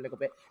championship a little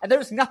bit. And there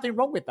is nothing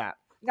wrong with that.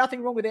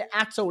 Nothing wrong with it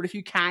at all if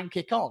you can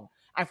kick on.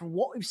 And from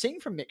what we've seen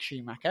from Mick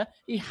Schumacher,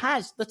 he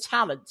has the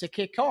talent to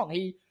kick on.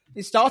 He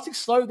started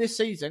slow this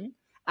season,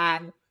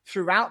 and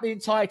throughout the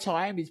entire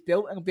time, he's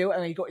built, and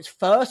he got his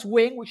first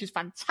win, which is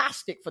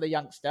fantastic for the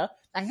youngster.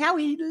 And now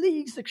he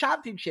leads the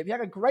championship. He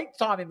had a great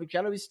time in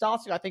Mugello. He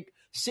started, I think,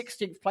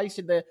 16th place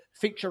in the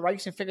feature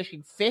race and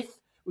finishing 5th,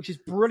 which is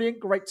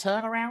brilliant, great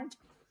turnaround.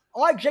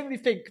 I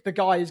genuinely think the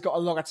guy has got a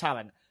lot of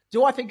talent.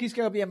 Do I think he's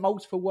going to be a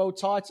multiple world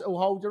title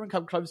holder and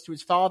come close to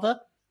his father?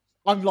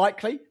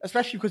 Unlikely,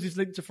 especially because he's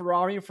linked to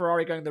Ferrari and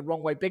Ferrari going the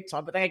wrong way big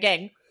time. But then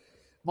again,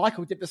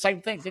 Michael did the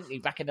same thing, didn't he,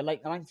 back in the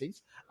late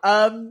 90s?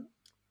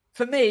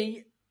 For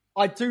me,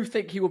 I do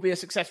think he will be a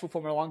successful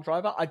Formula One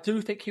driver. I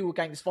do think he will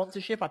gain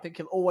sponsorship. I think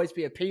he'll always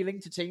be appealing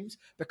to teams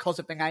because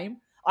of the name.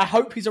 I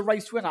hope he's a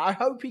race winner. I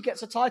hope he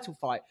gets a title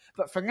fight.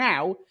 But for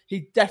now,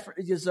 he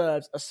definitely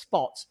deserves a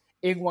spot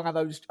in one of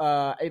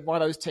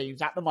those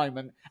teams at the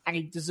moment, and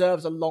he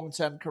deserves a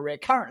long-term career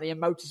currently in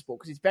motorsport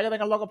because he's better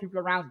than a lot of people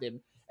around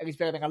him, and he's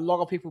better than a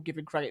lot of people give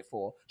him credit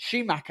for.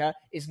 Schumacher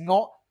is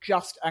not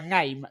just a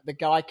name. The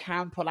guy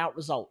can pull out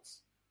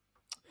results.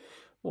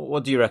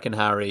 What do you reckon,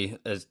 Harry,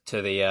 as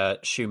to the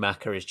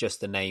Schumacher is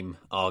just a name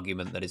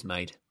argument that is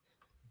made?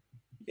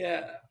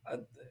 Yeah,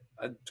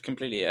 I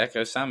completely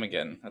echo Sam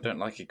again. I don't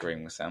like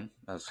agreeing with Sam,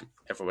 as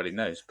everybody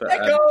knows. But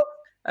Echo.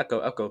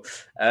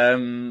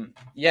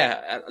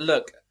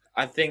 Look,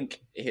 I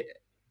think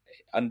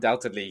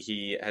undoubtedly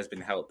he has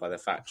been helped by the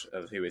fact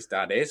of who his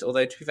dad is.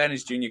 Although, to be fair, in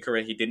his junior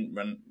career, he didn't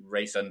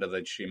race under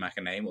the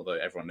Schumacher name, although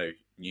everyone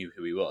knew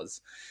who he was.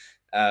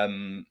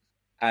 And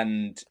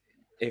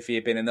if he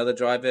had been another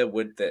driver,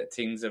 would the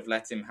teams have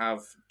let him have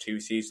 2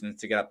 seasons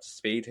to get up to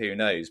speed? Who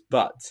knows?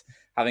 But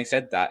having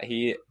said that,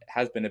 he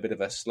has been a bit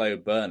of a slow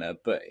burner,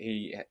 but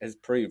he has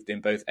proved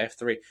in both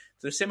F3.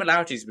 The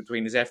similarities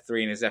between his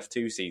F3 and his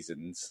F2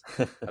 seasons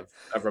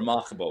are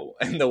remarkable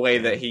in the way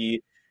that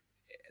he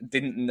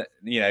didn't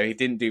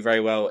do very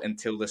well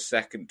until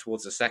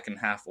towards the second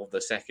half of the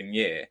second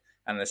year.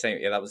 And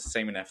that was the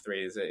same in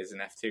F3 as it is in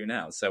F2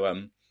 now.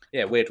 So,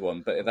 weird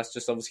one, but that's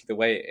just obviously the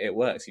way it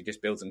works. He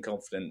just builds in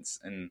confidence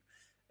and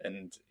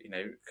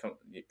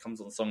it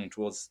comes on song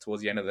towards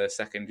the end of the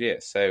second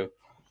year. So,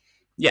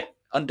 yeah,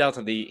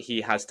 undoubtedly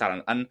he has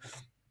talent, and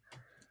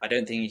I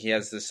don't think he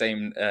has the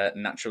same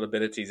natural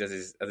abilities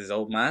as his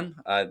old man.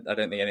 I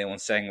don't think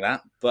anyone's saying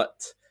that,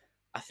 but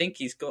I think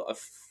he's got a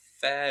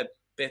fair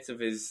bit of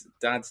his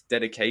dad's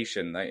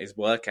dedication, like his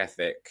work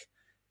ethic,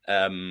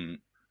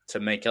 to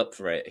make up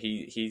for it.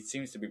 He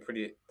seems to be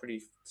pretty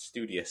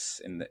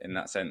studious in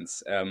that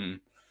sense,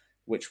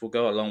 which will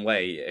go a long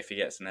way if he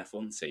gets an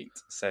F1 seat.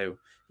 So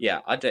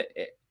yeah,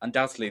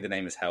 undoubtedly the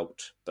name has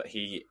helped, but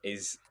he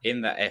is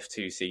in that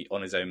F2 seat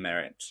on his own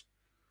merit,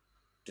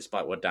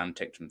 despite what Dan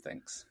Ticktum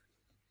thinks.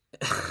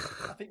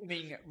 I think you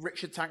mean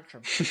Richard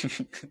Tantrum.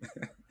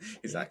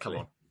 Exactly.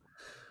 Come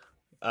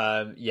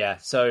on.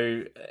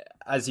 So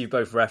as you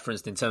both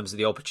referenced in terms of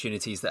the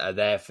opportunities that are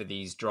there for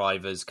these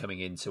drivers coming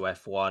into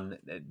F1,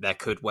 there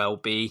could well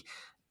be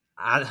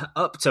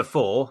up to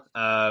 4.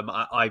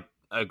 I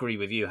agree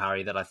with you,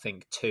 Harry, that I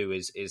think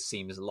 2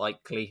 seems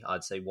likely.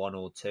 I'd say 1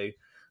 or 2.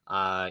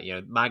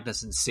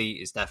 Magnussen's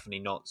seat is definitely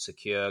not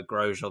secure.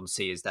 Grosjean's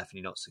seat is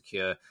definitely not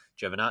secure.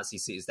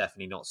 Giovinazzi's seat is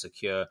definitely not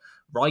secure.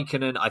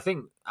 Raikkonen, I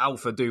think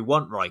Alfa do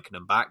want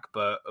Raikkonen back,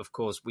 but of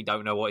course we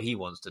don't know what he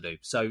wants to do.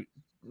 So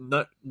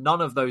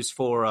none of those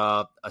 4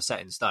 are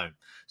set in stone.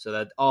 So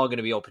there are going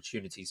to be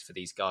opportunities for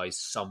these guys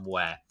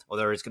somewhere, or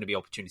there is going to be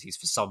opportunities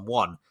for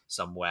someone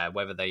somewhere.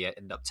 Whether they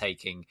end up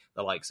taking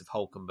the likes of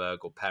Hülkenberg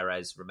or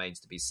Perez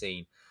remains to be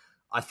seen.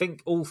 I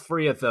think all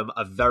 3 of them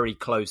are very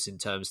close in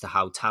terms to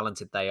how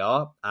talented they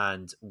are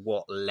and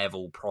what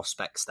level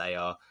prospects they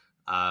are.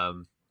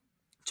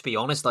 To be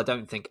honest, I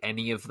don't think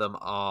any of them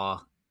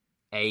are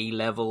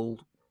A-level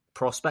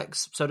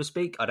prospects, so to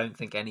speak. I don't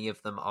think any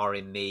of them are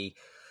in the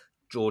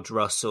George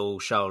Russell,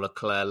 Charles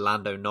Leclerc,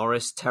 Lando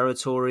Norris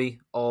territory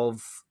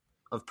of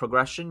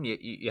progression.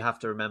 You have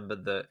to remember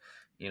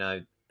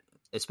that,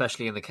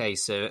 especially in the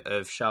case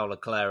of Charles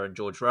Leclerc and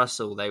George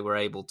Russell, they were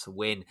able to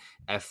win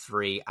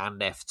F3 and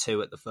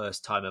F2 at the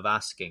first time of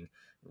asking.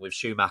 With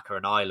Schumacher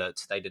and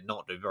Eilert, they did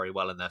not do very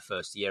well in their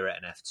first year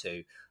at an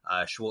F2.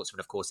 Schwartzman,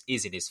 of course,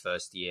 is in his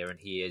first year, and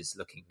he is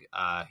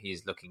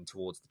looking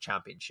towards the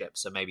championship.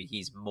 So maybe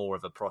he's more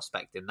of a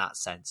prospect in that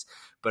sense.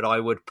 But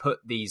I would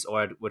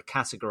I would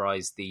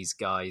categorize these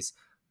guys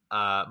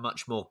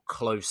much more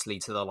closely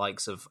to the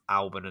likes of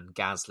Albon and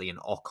Gasly and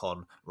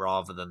Ocon,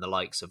 rather than the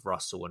likes of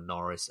Russell and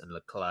Norris and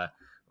Leclerc.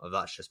 Well,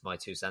 that's just my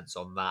 2 cents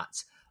on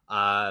that.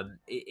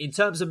 In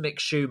terms of Mick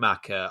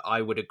Schumacher,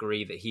 I would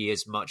agree that he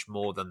is much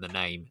more than the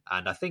name,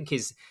 and I think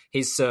his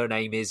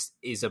surname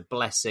is a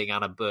blessing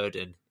and a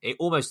burden,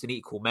 almost in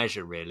equal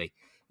measure, really.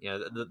 You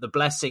know, the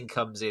blessing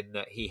comes in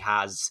that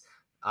he's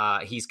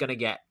going to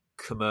get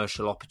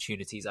commercial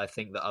opportunities, I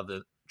think, that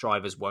other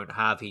drivers won't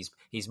have.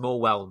 He's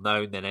more well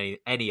known than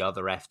any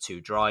other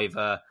F2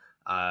 driver.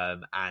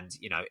 And,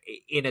 you know,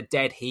 in a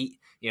dead heat,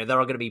 you know, there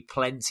are going to be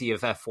plenty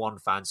of F1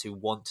 fans who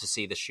want to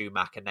see the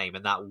Schumacher name,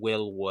 and that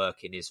will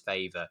work in his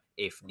favour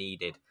if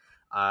needed.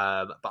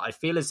 But I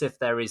feel as if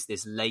there is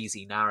this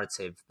lazy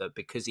narrative that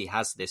because he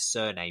has this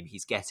surname,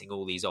 he's getting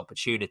all these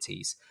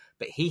opportunities.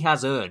 But he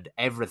has earned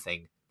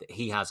everything that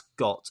he has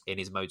got in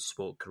his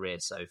motorsport career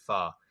so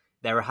far.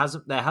 There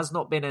has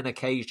not been an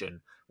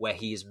occasion where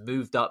he has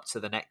moved up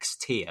to the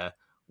next tier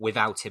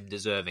without him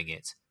deserving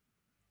it.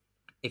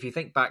 If you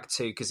think back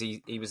to, because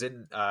he was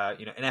in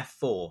in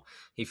F4,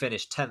 he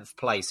finished 10th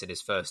place in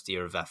his first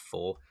year of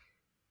F4.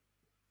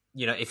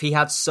 You know, if he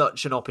had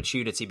such an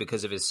opportunity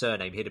because of his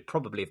surname, he'd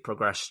probably have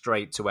progressed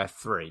straight to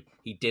F3.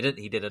 He didn't.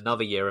 He did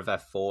another year of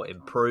F4,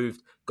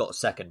 improved, got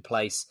second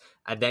place,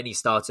 and then he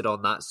started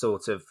on that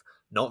sort of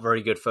not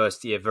very good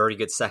first year, very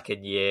good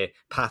second year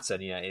pattern.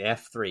 You know, in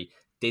F3,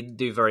 didn't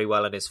do very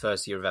well in his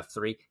first year of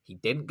F3. He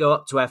didn't go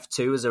up to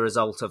F2 as a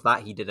result of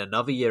that. He did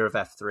another year of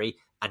F3,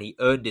 and he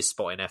earned his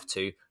spot in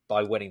F2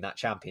 by winning that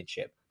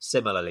championship.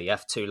 Similarly,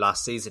 F2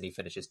 last season, he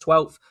finishes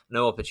 12th,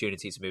 no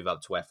opportunity to move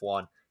up to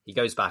F1. He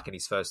goes back and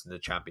he's first in the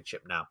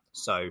championship now.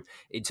 So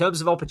in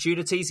terms of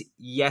opportunities,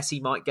 yes,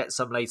 he might get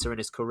some later in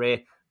his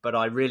career, but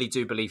I really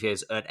do believe he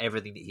has earned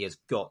everything that he has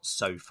got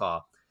so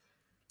far.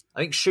 I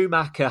think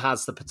Schumacher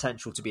has the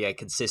potential to be a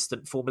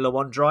consistent Formula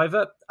One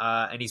driver,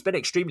 and he's been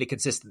extremely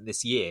consistent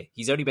this year.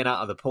 He's only been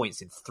out of the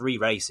points in 3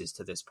 races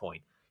to this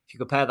point. If you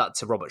compare that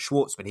to Robert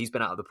Schwartzman, he's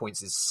been out of the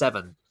points in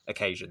 7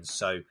 occasions,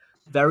 so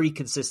very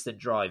consistent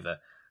driver.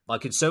 My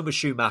concern with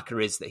Schumacher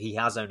is that he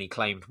has only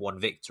claimed 1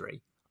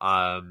 victory,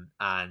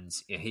 and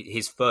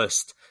his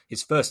first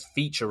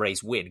feature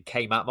race win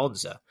came at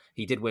Monza.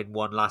 He did win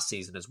 1 last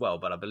season as well,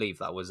 but I believe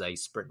that was a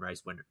sprint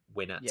race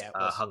win at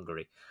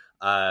Hungary.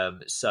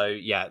 So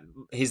yeah,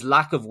 his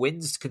lack of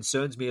wins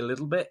concerns me a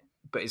little bit,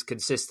 but his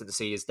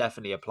consistency is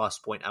definitely a plus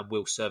point and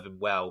will serve him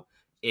well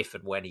if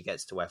and when he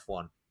gets to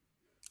F1.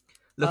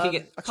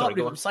 I can't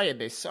believe I'm saying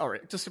this. Sorry,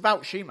 just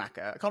about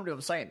Schumacher. I can't believe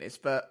I'm saying this,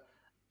 but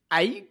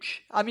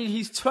age. I mean,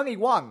 he's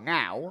 21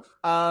 now,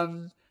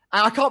 and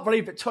I can't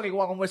believe that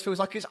 21 almost feels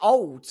like it's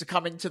old to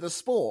come into the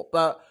sport.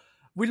 But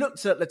we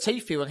looked at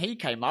Latifi when he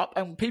came up,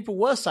 and people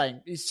were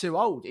saying he's too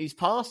old. He's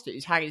past it.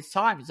 He's had his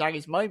time. He's had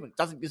his moment.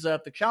 Doesn't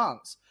deserve the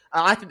chance.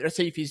 I think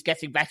Latifi's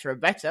getting better and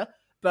better,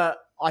 but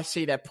I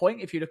see their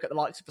point. If you look at the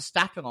likes of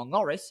Verstappen or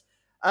Norris,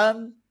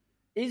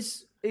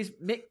 is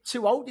Mick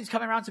too old? He's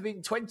coming around to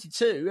being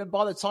 22, and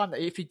by the time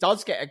that if he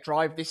does get a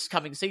drive this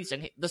coming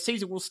season, the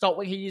season will start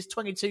when he is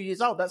 22 years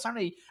old. That's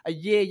only a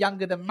year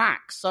younger than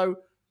Max. So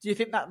do you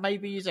think that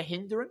maybe is a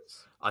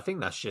hindrance? I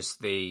think that's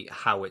just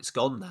how it's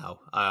gone now.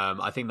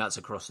 I think that's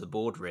across the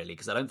board, really,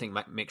 because I don't think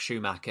Mick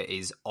Schumacher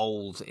is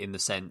old in the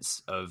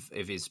sense of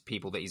his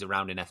people that he's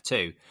around in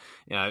F2.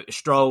 You know,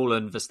 Stroll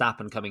and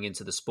Verstappen coming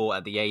into the sport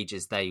at the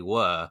ages they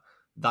were,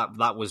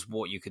 that was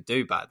what you could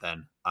do back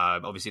then.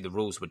 Obviously, the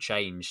rules were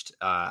changed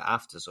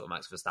after sort of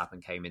Max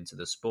Verstappen came into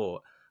the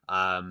sport.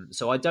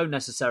 So I don't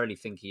necessarily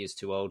think he is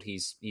too old.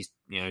 He's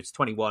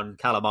 21.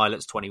 Callum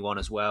Eilert's 21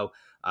 as well.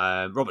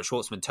 Robert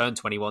Schwartzman turned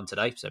 21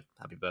 today, so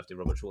happy birthday,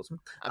 Robert Schwartzman.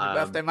 Happy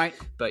birthday, mate.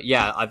 But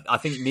yeah, I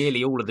think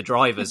nearly all of the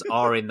drivers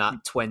are in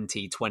that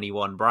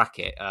 20-21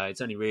 bracket.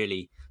 It's only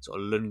really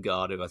sort of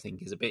Lundgaard, who I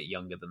think is a bit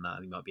younger than that.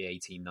 He might be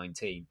 18,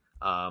 19.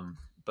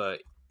 But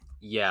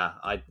yeah,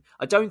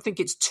 I don't think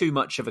it's too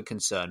much of a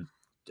concern,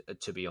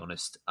 to be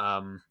honest.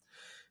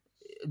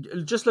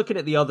 Just looking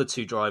at the other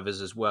 2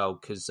 drivers as well,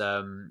 because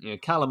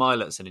Callum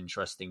Eilert's an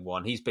interesting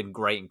one. He's been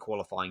great in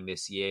qualifying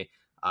this year.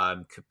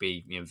 Could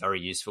be very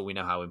useful. We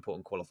know how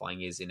important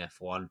qualifying is in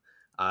F1.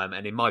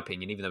 And in my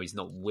opinion, even though he's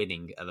not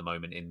winning at the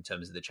moment in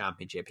terms of the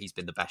championship, he's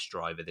been the best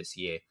driver this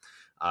year.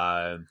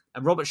 And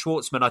Robert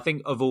Schwartzman, I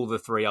think of all the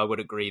 3, I would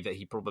agree that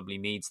he probably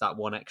needs that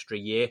 1 extra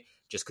year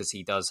just because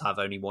he does have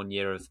only 1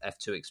 year of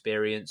F2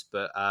 experience.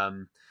 But,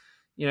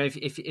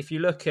 if you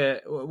look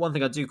at one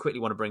thing I do quickly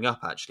want to bring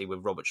up actually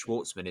with Robert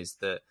Schwartzman is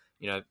that,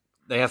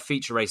 they have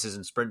feature races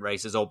and sprint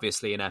races,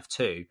 obviously in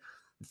F2.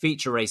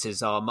 Feature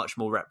races are much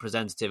more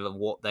representative of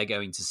what they're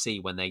going to see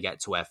when they get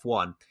to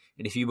F1.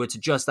 And if you were to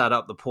just add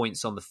up the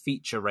points on the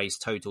feature race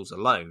totals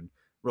alone,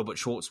 Robert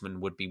Schwartzman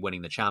would be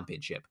winning the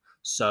championship.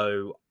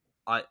 So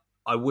I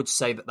would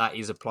say that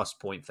is a plus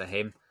point for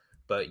him.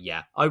 But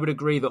yeah, I would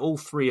agree that all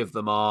 3 of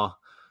them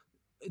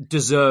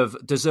deserve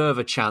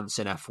a chance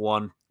in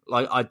F1.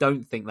 Like, I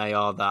don't think they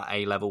are that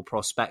A-level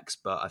prospects,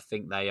 but I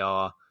think they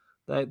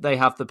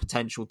have the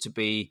potential to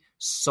be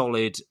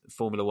solid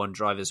Formula One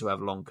drivers who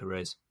have long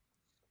careers.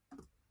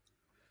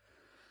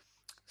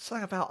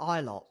 Something about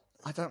Eilert.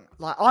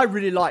 I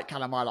really like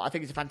Callum Ilott. I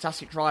think he's a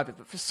fantastic driver,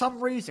 but for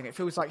some reason it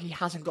feels like he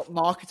hasn't got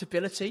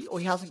marketability, or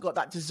he hasn't got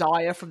that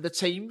desire from the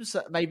teams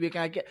that maybe are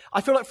going to get.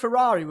 I feel like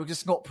Ferrari will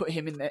just not put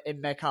him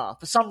in their car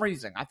for some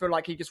reason. I feel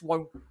like he just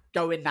won't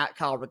go in that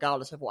car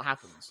regardless of what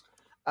happens,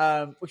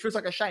 which feels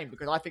like a shame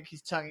because I think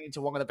he's turning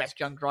into one of the best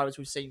young drivers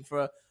we've seen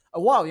for a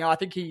while. I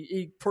think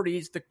he probably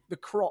is the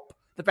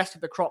best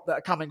of the crop that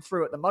are coming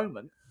through at the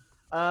moment.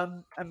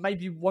 And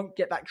maybe won't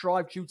get that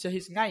drive due to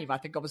his name. I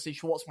think obviously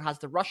Schwartzman has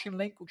the Russian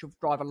link, which will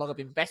drive a lot of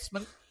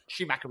investment.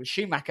 Schumacher was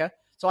Schumacher.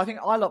 So I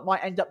think Ilott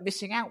might end up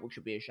missing out, which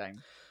would be a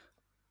shame.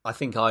 I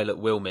think Ilott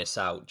will miss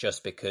out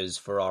just because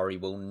Ferrari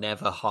will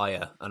never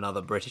hire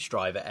another British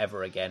driver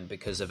ever again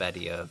because of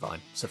Eddie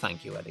Irvine. So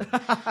thank you, Eddie.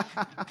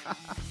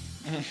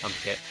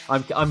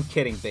 I'm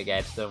kidding, Big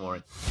Ed. Don't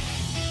worry.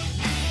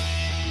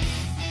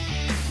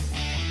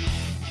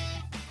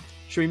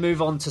 Should we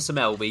move on to some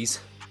Elbies?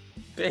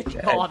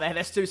 Go on then,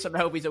 let's do some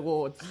Elbies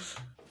awards.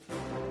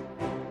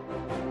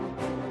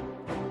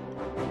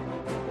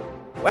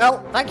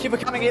 Well, thank you for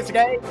coming here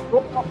today.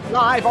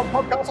 Live on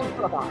Podcast on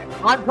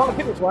Spotify. I'm Colin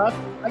Pigglesworth,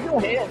 and you're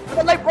here for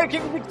the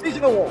late-breaking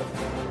mid-season award.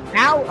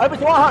 Now, over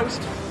to our host.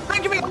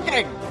 Thank you for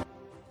coming.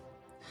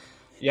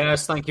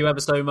 Yes, thank you ever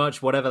so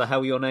much. Whatever the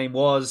hell your name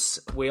was,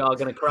 we are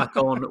going to crack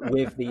on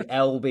with the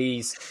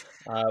Elbies.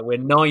 We're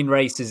 9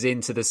 races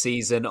into the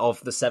season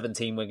of the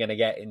 17 we're going to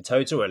get in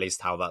total, or at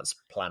least how that's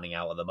planning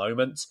out at the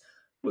moment.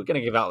 We're going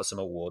to give out some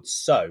awards.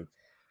 So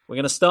we're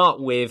going to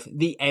start with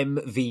the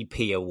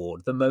MVP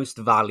award, the most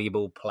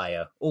valuable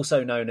player,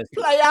 also known as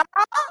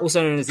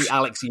the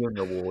Alex Young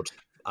Award.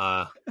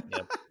 But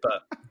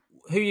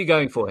who are you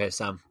going for here,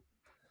 Sam?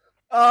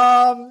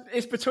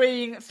 It's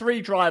between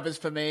 3 drivers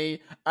for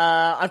me.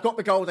 I've got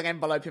the golden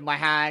envelope in my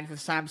hand with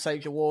Sam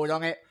Sage Award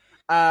on it,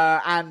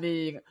 and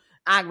we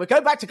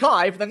go back to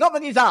Clive. The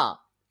nominees are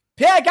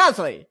Pierre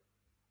Gasly,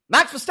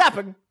 Max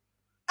Verstappen,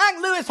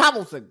 and Lewis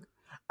Hamilton.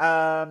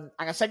 And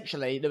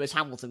essentially, Lewis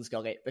Hamilton's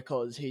got it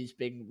because he's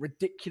been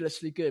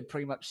ridiculously good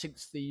pretty much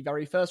since the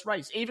very first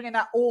race. Even in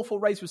that awful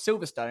race with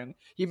Silverstone,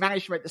 he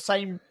managed to make the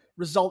same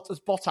result as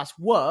Bottas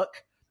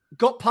work,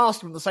 got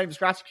past him on the same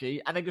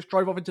strategy, and then just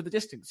drove off into the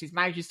distance. He's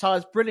managed his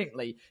tyres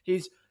brilliantly.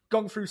 He's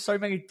gone through so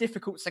many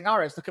difficult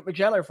scenarios. Look at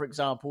Mugello, for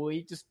example.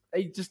 He just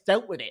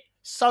dealt with it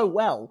so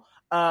well.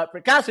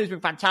 But Gasly's been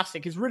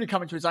fantastic. He's really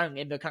come into his own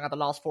in the kind of the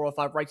last 4 or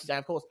 5 races, and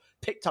of course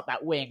picked up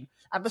that win.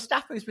 And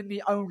Verstappen has been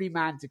the only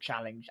man to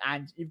challenge,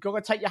 and you've got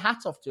to take your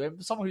hat off to him.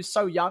 For someone who's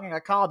so young in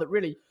a car that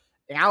really,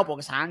 in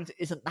Albon's hand,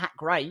 isn't that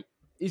great,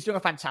 he's doing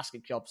a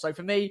fantastic job. So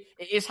for me,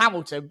 it is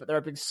Hamilton, but there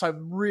have been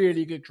some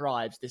really good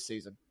drives this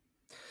season.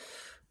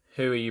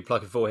 Who are you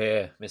plucking for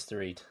here, Mr.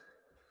 Reed?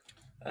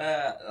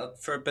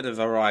 For a bit of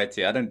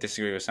variety, I don't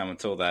disagree with Sam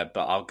at all there,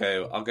 but I'll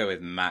go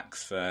with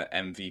Max for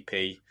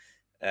MVP.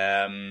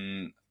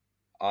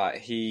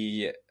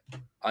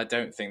 I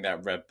don't think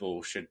that Red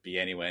Bull should be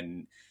anywhere.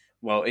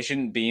 Well, it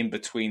shouldn't be in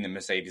between the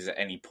Mercedes at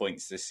any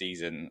points this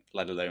season,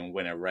 let alone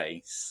win a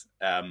race.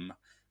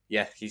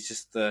 He's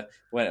just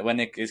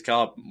when his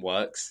car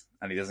works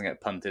and he doesn't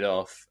get punted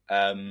off.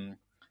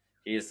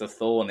 He is the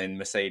thorn in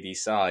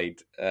Mercedes'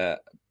 side,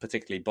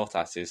 particularly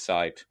Bottas's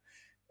side.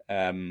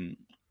 I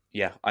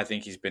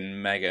think he's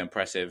been mega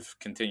impressive,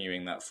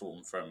 continuing that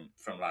form from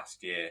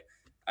last year.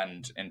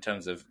 And in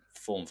terms of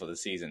form for the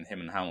season,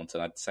 him and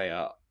Hamilton, I'd say,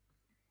 are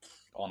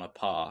on a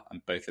par,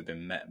 and both have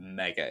been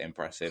mega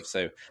impressive.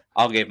 So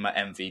I'll give my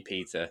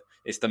MVP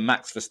it's the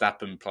Max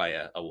Verstappen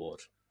Player Award.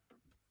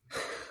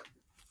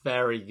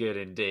 Very good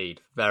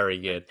indeed. Very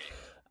good.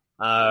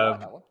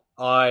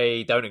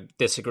 I don't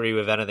disagree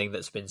with anything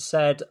that's been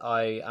said.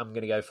 I am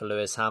going to go for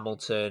Lewis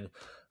Hamilton.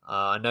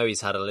 I know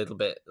he's had a little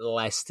bit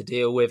less to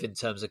deal with in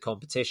terms of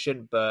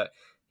competition, but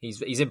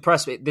he's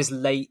impressed with this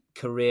late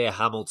career.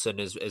 Hamilton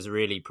has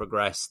really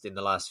progressed in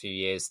the last few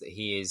years. That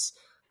his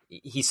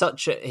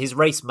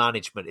race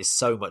management is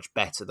so much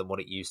better than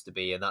what it used to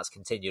be, and that's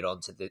continued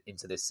on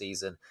into this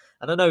season.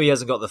 And I know he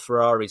hasn't got the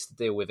Ferraris to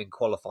deal with in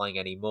qualifying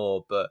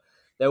anymore, but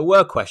there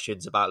were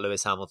questions about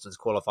Lewis Hamilton's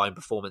qualifying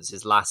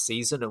performances last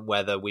season and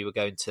whether we were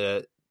going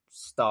to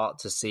start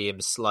to see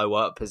him slow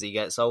up as he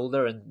gets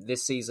older. And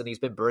this season he's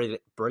been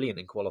brilliant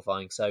in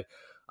qualifying. So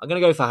I'm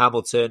going to go for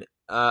Hamilton.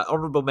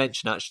 Honourable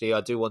mention, actually,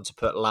 I do want to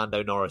put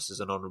Lando Norris as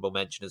an honourable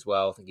mention as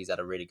well. I think he's had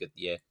a really good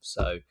year.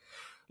 So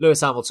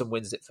Lewis Hamilton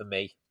wins it for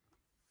me.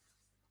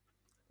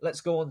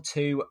 Let's go on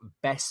to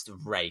best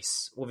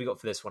race. What have you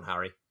got for this one,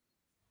 Harry?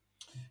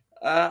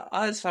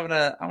 I was having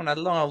a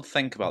long old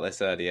think about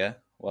this earlier,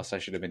 whilst I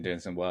should have been doing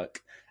some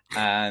work.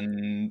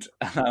 And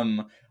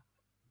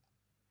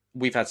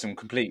we've had some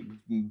complete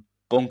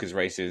bonkers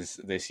races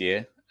this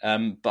year.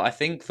 But I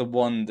think the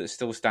one that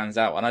still stands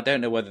out, and I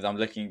don't know whether I'm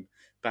looking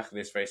back at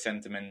this very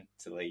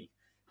sentimentally,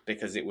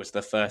 because it was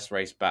the first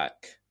race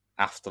back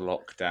after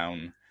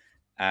lockdown.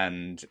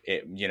 And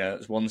it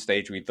was one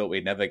stage we thought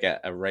we'd never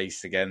get a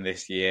race again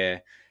this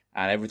year,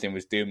 and everything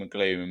was doom and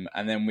gloom.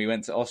 And then we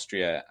went to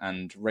Austria,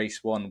 and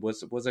race 1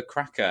 was a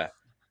cracker.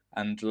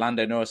 and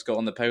Lando Norris got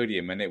on the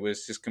podium, and it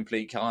was just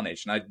complete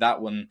carnage. And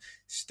that one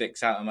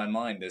sticks out in my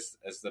mind as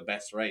the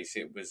best race.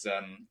 It was,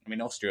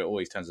 Austria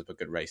always turns up a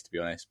good race, to be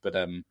honest. But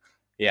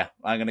yeah,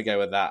 I'm going to go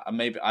with that. And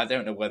maybe I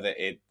don't know whether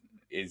it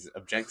is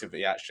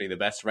objectively actually the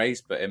best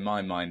race, but in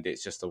my mind,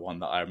 it's just the one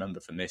that I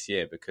remember from this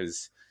year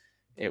because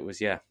it was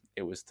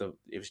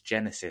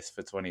Genesis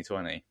for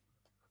 2020.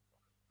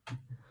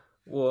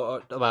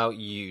 What about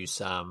you,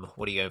 Sam?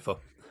 What are you going for?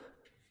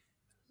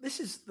 This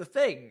is the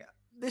thing.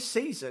 This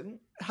season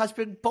has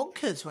been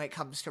bonkers when it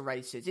comes to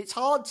races. It's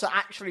hard to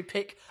actually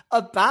pick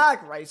a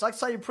bad race. I'd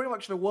say pretty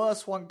much the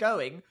worst one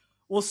going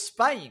was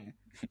Spain.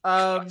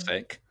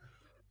 Classic.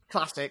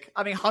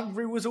 I mean,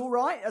 Hungary was all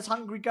right as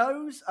Hungary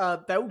goes.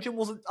 Belgium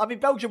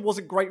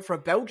wasn't great for a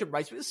Belgian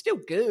race, but it was still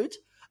good.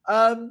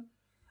 And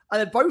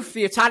then both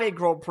the Italian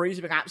Grand Prix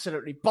have been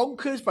absolutely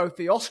bonkers. Both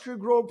the Austrian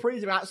Grand Prix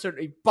have been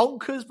absolutely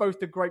bonkers. Both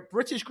the Great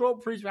British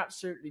Grand Prix have been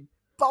absolutely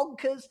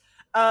bonkers.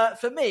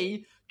 For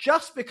me,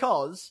 just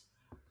because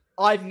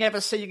I've never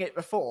seen it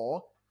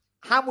before,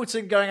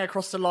 Hamilton going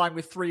across the line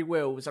with 3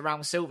 wheels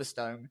around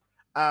Silverstone,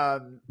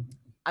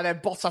 and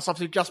then Bottas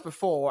obviously just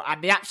before,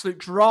 and the absolute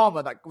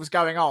drama that was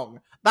going on,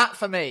 that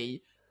for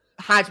me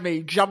had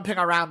me jumping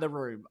around the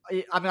room.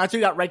 I mean, I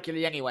do that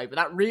regularly anyway, but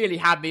that really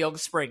had me on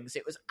springs.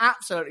 It was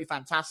absolutely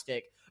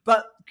fantastic.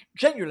 But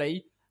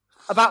genuinely,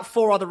 about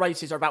 4 other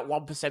races are about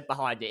 1%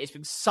 behind it. It's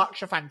been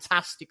such a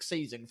fantastic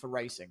season for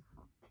racing.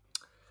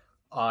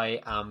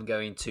 I am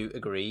going to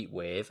agree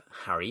with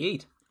Harry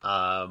Eid.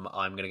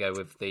 I'm going to go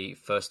with the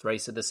first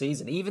race of the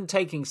season. Even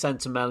taking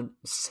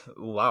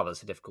wow,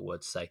 that's a difficult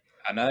word to say.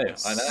 I know.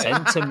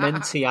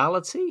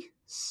 Sentimentality?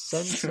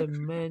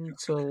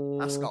 Sentimental...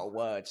 That's not a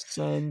word.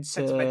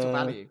 Sentimental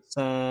value.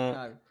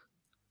 No.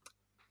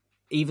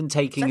 Even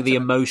taking the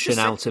emotion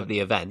out of the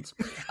event.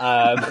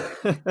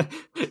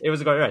 It was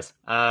a great race.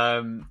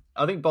 I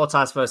think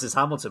Bottas versus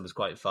Hamilton was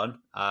quite fun.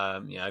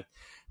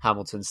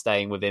 Hamilton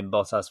staying within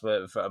Bottas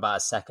for about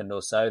a second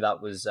or so.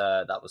 That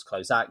was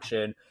close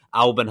action.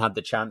 Albon had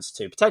the chance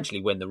to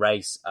potentially win the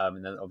race,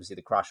 and then obviously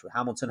the crash with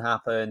Hamilton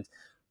happened.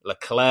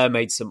 Leclerc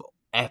made some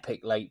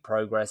epic late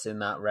progress in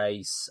that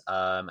race,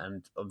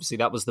 and obviously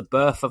that was the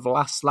birth of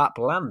Last Lap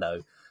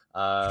Lando.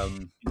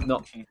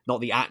 Not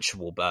the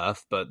actual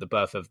birth, but the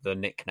birth of the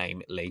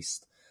nickname at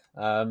least.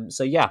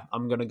 So yeah,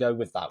 I'm going to go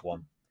with that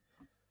one.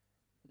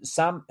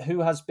 Sam,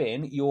 who has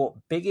been your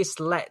biggest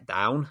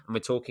letdown? And we're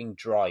talking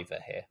driver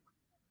here.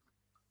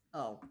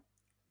 Oh,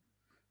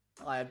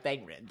 I have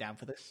Ben written down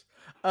for this.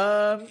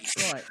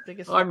 Right,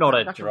 biggest. I'm not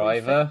a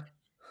driver.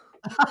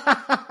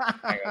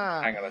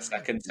 Hang on a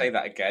second. Say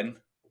that again.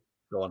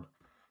 Go on.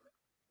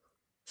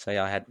 Say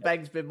I had.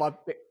 Ben's been my.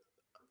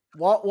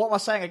 What am I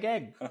saying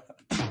again?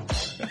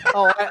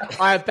 I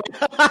have Ben.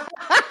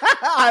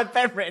 I have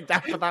Ben written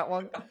down for that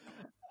one.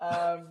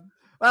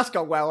 That's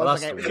gone well.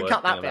 Okay, we can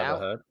cut that bit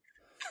out.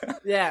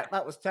 Yeah,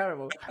 that was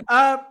terrible.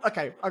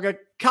 Okay, I'm going to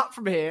cut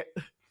from here.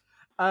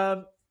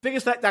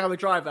 Biggest letdown of the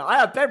driver. I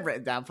have Ben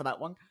written down for that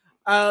one.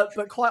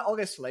 But quite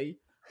honestly,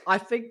 I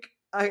think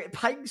it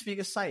pains me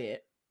to say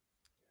it.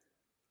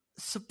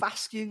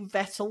 Sebastian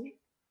Vettel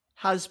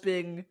has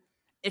been,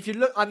 if you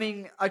look, I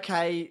mean,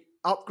 okay,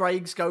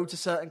 upgrades go to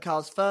certain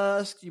cars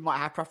first. You might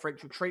have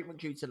preferential treatment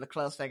due to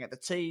Leclerc staying at the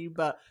team.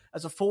 But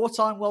as a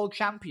 4-time world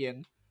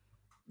champion,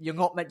 you're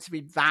not meant to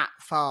be that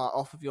far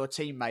off of your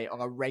teammate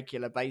on a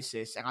regular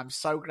basis. And I'm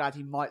so glad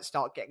he might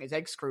start getting his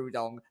eggs screwed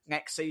on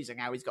next season,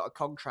 how he's got a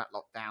contract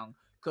locked down.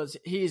 Because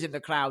he is in the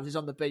clouds, he's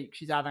on the beach,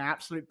 he's having an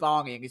absolute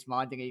barney in his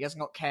mind, and he does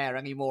not care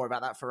anymore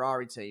about that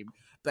Ferrari team.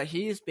 But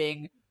he is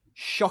being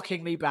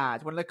shockingly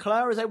bad. When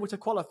Leclerc is able to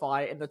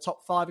qualify in the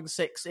top 5 and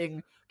 6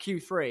 in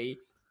Q3,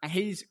 and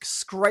he's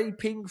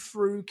scraping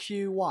through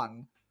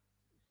Q1,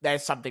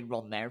 there's something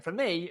wrong there. And for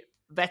me,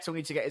 Vettel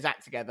needs to get his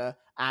act together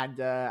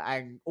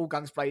and all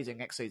guns blazing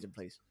next season,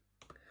 please.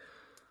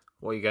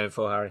 What are you going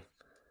for, Harry?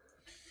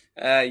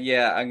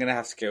 Yeah, I'm going to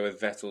have to go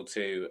with Vettel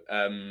too.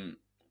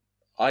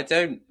 I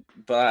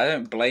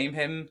don't blame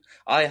him.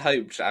 I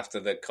hoped after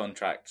the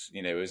contract,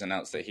 it was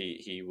announced that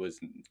he was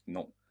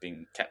not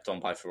being kept on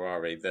by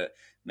Ferrari, that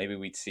maybe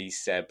we'd see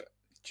Seb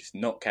just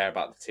not care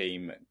about the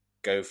team,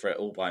 go for it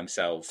all by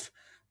himself.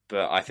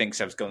 But I think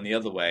Seb's gone the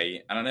other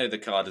way, and I know the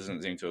car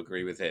doesn't seem to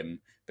agree with him,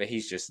 but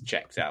he's just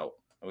checked out.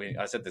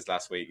 I said this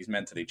last week. He's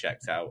mentally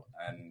checked out,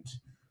 and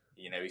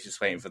he's just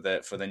waiting for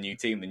the new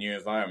team, the new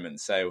environment.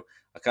 So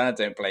I kind of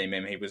don't blame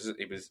him. He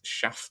was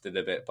shafted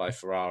a bit by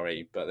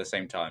Ferrari, but at the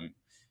same time,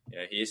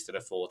 he is still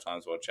a 4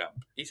 times world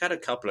champ. He's had a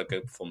couple of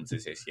good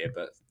performances this year,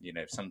 but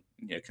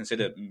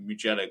consider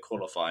Mugello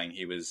qualifying.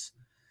 He was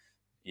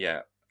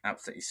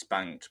absolutely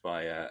spanked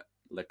by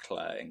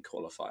Leclerc in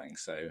qualifying.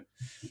 So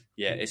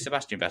it's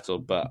Sebastian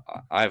Vettel, but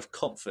I have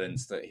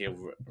confidence that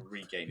he'll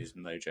regain his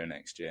mojo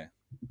next year.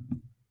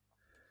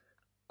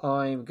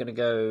 I'm going to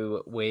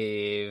go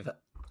with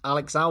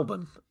Alex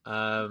Albon.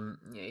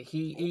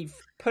 He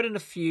put in a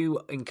few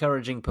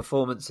encouraging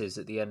performances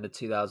at the end of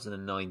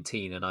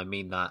 2019, and I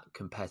mean that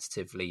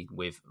competitively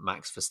with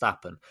Max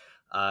Verstappen.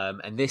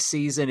 And this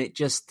season, it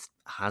just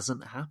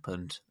hasn't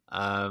happened.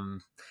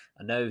 And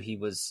I know he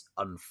was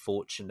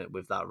unfortunate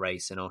with that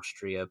race in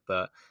Austria,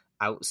 but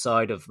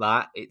outside of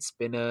that, it's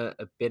been a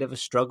bit of a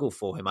struggle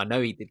for him. I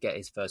know he did get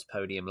his first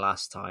podium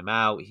last time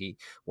out. He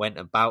went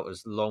about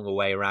as long a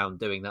way around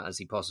doing that as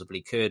he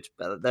possibly could.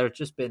 But there have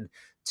just been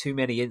too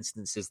many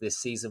instances this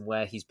season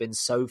where he's been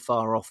so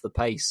far off the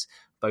pace,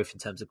 both in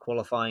terms of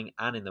qualifying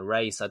and in the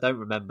race. I don't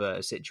remember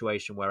a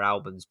situation where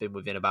Albon's been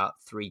within about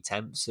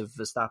 0.3 of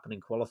Verstappen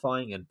in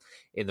qualifying, and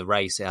in the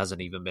race it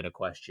hasn't even been a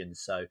question.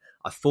 So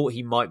I thought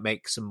he might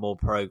make some more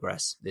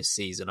progress this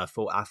season. I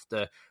thought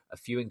after a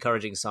few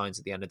encouraging signs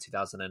at the end of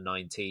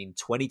 2019,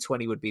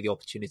 2020 would be the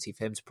opportunity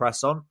for him to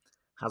press on.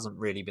 Hasn't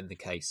really been the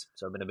case.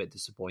 So I've been a bit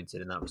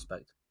disappointed in that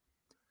respect.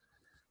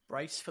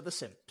 Brace for the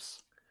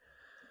simps.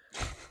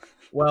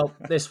 Well,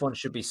 this one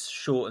should be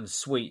short and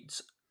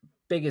sweet.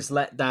 Biggest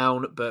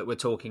letdown, but we're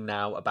talking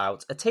now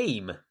about a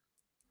team.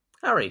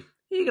 Harry,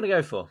 who are you going to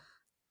go for?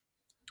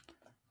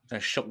 I'm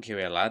going to shock you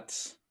here,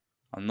 lads.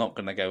 I'm not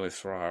going to go with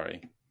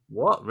Ferrari.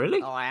 What,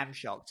 really? Oh, I am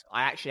shocked.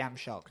 I actually am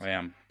shocked. I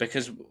am.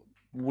 Because,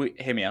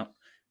 hear me out,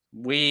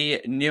 we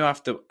knew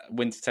after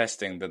winter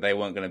testing that they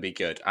weren't going to be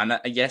good.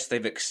 And yes,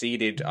 they've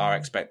exceeded our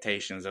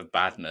expectations of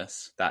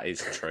badness. That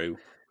is true.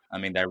 I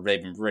mean, they've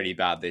been really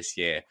bad this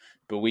year.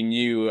 But we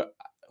knew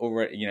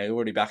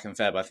already back in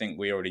Feb, I think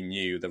we already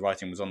knew the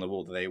writing was on the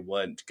wall that they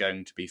weren't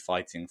going to be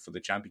fighting for the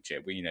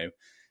championship.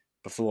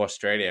 Before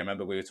Australia, I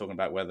remember we were talking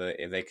about whether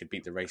if they could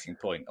beat the Racing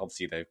Point.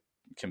 Obviously, they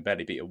can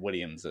barely beat a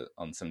Williams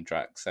on some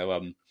tracks.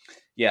 So,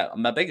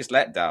 my biggest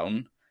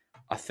letdown,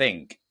 I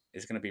think,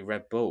 is going to be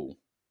Red Bull,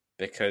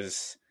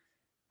 because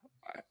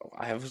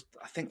I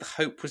think the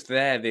hope was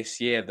there this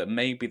year that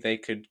maybe they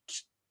could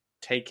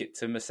take it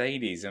to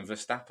Mercedes, and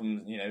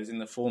Verstappen, is in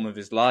the form of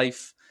his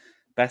life,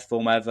 best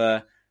form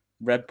ever.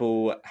 Red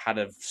Bull had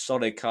a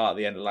solid car at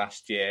the end of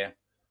last year.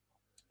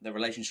 The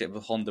relationship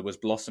with Honda was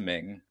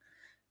blossoming.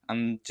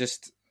 And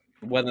just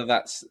whether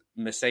that's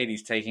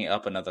Mercedes taking it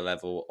up another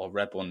level or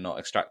Red Bull not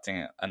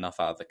extracting enough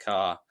out of the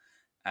car,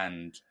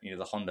 and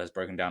the Honda has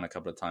broken down a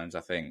couple of times,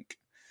 I think.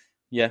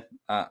 Yeah,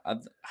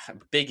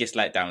 biggest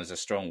letdown is a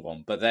strong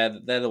one, but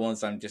they're the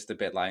ones I'm just a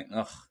bit like,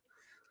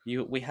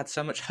 we had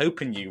so much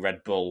hope in you,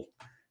 Red Bull,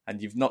 and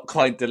you've not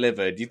quite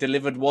delivered. You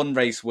delivered one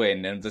race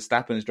win, and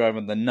Verstappen's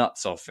driving the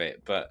nuts off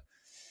it, but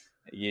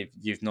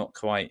you've not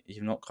quite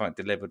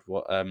delivered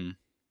what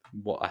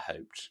I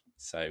hoped.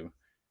 So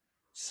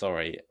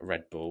sorry,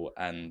 Red Bull,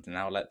 and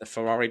now let the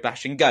Ferrari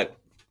bashing go.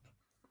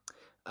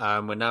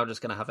 We're now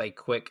just going to have a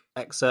quick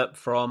excerpt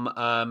from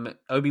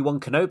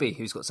Obi-Wan Kenobi,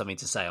 who's got something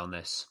to say on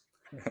this.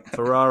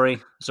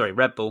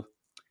 Red Bull.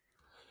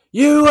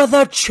 You are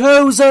the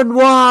chosen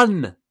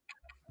one!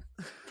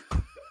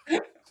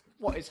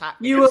 What is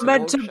happening? You were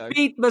meant to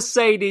beat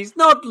Mercedes,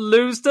 not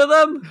lose to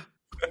them!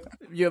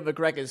 Ewan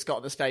McGregor's got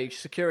on the stage.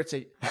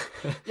 Security.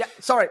 Yeah,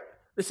 sorry.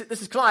 This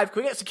is Clive.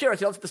 Can we get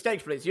security onto the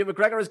stage, please? Ewan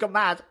McGregor has gone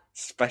mad.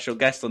 Special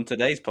guest on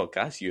today's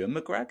podcast, Ewan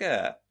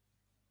McGregor.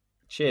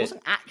 Cheers. It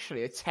wasn't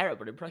actually a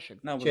terrible impression.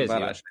 No, it wasn't Cheers, bad,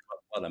 Ewan. actually.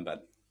 Well done, Ben.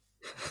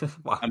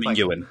 Wow, I mean,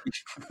 Ewan.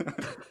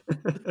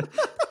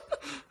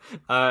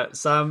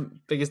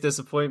 Sam, biggest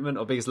disappointment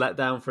or biggest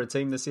letdown for a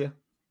team this year?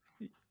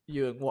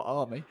 Ewan, what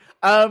army?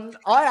 I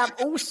am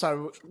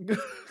also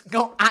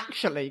not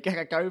actually going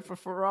to go for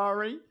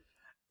Ferrari.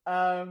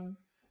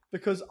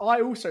 Because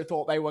I also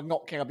thought they were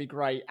not going to be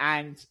great.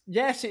 And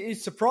yes, it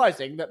is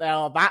surprising that they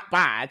are that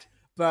bad,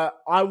 but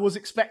I was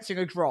expecting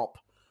a drop.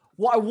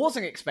 What I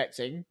wasn't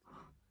expecting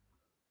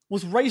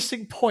was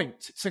Racing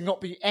Point to not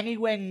be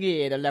anywhere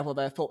near the level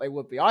they thought they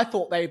would be. I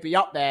thought they'd be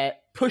up there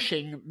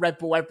pushing Red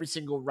Bull every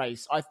single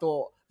race. I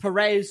thought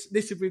Perez,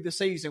 this would be the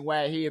season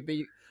where he would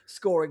be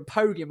scoring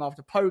podium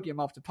after podium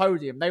after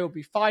podium. They would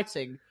be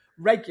fighting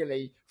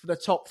regularly for the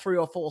top 3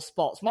 or 4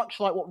 spots, much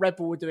like what Red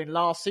Bull were doing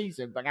last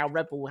season. But now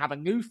Red Bull will have a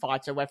new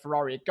fighter where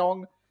Ferrari had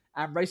gone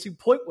and Racing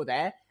Point were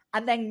there,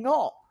 and they're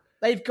not.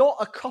 They've got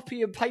a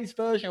copy and paste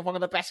version of one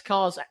of the best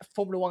cars that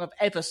Formula One have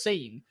ever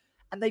seen,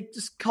 and they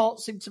just can't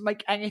seem to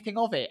make anything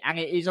of it. And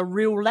it is a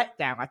real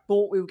letdown. I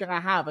thought we were going to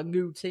have a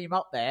new team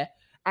up there,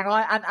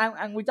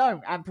 and we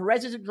don't. And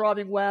Perez isn't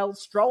driving well.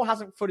 Stroll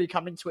hasn't fully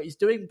come into it. He's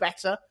doing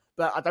better,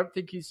 but I don't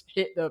think he's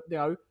hit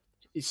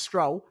his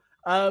Stroll.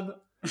 And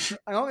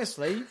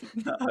honestly,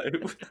 No.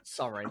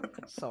 sorry.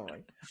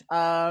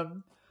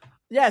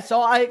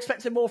 So I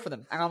expected more from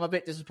them, and I'm a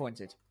bit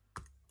disappointed.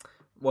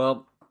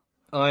 Well,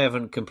 I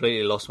haven't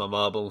completely lost my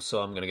marbles,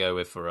 so I'm going to go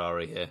with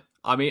Ferrari here.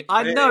 I mean,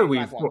 I know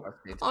we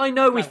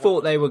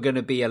thought they were going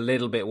to be a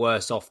little bit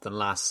worse off than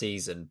last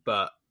season,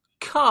 but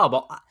come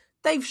on,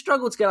 they've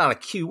struggled to get out of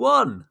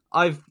Q1.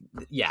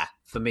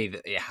 For me,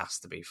 it has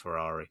to be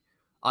Ferrari.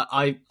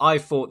 I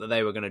thought that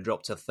they were going to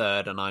drop to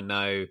 3rd, and I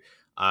know.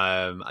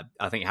 I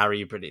think, Harry,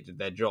 you predicted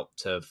they'd drop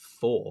to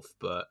 4th,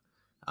 but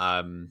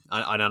I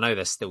know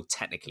they're still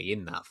technically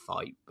in that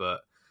fight,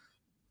 but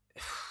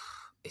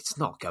it's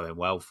not going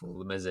well for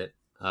them, is it?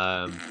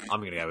 I'm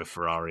going to go with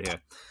Ferrari here.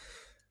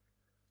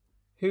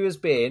 Who has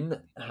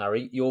been,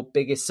 Harry, your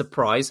biggest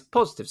surprise,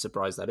 positive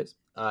surprise that is,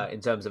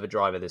 in terms of a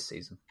driver this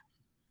season?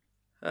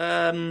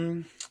 I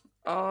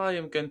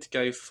am going to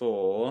go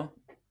for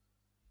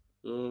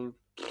No,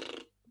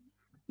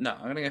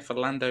 I'm going to go for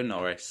Lando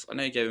Norris. I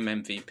know you gave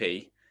him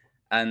MVP,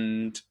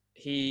 and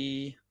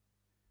we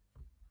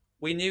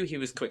knew he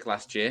was quick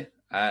last year,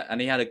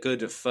 and he had a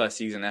good first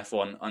season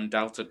F1,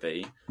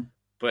 undoubtedly,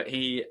 but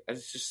he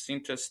has just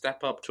seemed to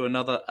step up to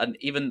an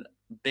even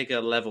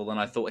bigger level than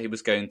I thought he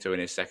was going to in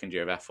his second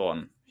year of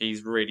F1.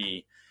 He's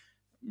really,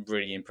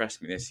 really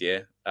impressed me this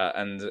year,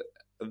 and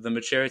the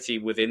maturity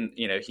within,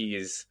 he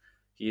is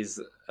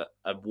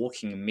a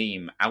walking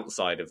meme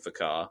outside of the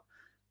car.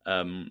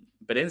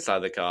 But inside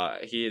the car,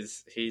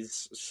 he's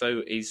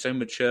so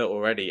mature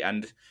already,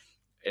 and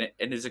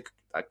is like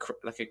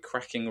a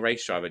cracking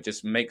race driver.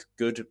 Just makes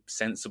good,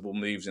 sensible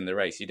moves in the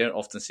race. You don't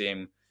often see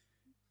him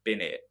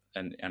bin it,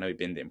 and I know he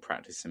binned it in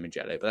practice in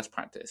Mugello, but that's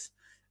practice.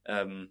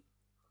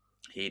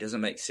 He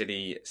doesn't make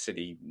silly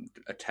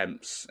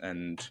attempts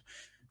and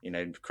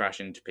crash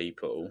into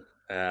people.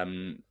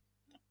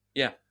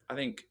 Yeah, I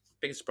think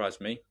big surprise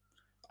for me.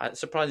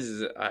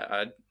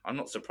 I'm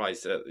not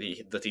surprised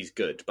that he's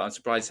good, but I'm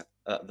surprised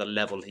at the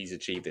level he's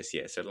achieved this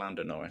year. So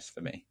Lando Norris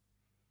for me.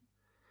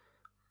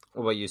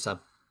 What about you, Sam?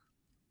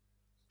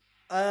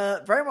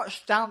 Very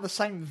much down the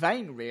same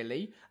vein,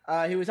 really.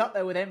 He was up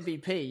there with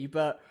MVP,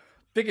 but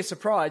biggest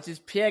surprise is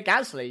Pierre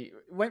Gasly.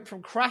 Went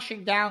from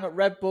crashing down at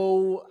Red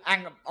Bull,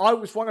 and I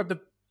was one of the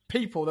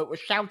people that was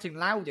shouting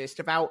loudest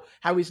about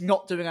how he's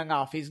not doing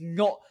enough. He's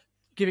not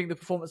giving the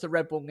performance that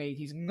Red Bull need.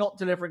 He's not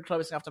delivering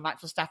close enough to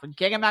Max Verstappen.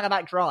 Getting him out of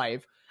that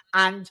drive.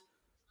 And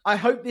I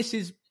hope this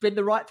has been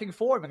the right thing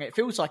for him. And it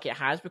feels like it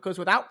has, because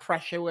without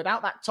pressure,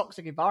 without that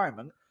toxic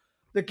environment,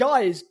 the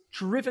guy is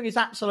driven his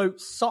absolute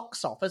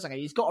socks off, isn't he?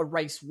 He's got a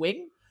race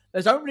win.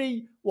 There's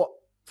only,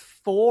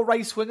 4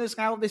 race winners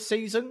now this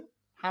season?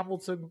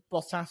 Hamilton,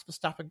 Bottas,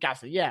 Verstappen,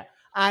 Gasly. Yeah.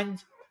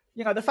 And,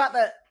 the fact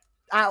that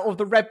out of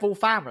the Red Bull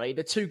family,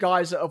 the 2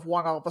 guys that have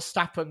won are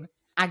Verstappen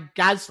and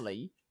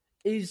Gasly,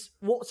 is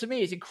what to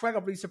me is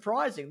incredibly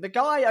surprising. The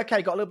guy, got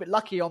a little bit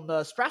lucky on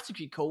the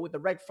strategy call with the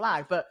red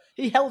flag, but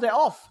he held it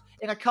off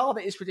in a car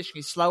that is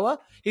traditionally slower.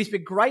 He's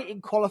been great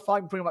in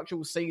qualifying pretty much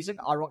all season,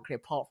 ironically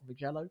apart from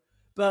Mugello.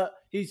 But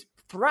he's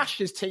thrashed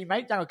his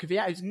teammate, Daniel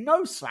Kvyat, who's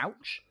no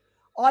slouch.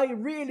 I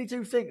really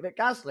do think that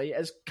Gasly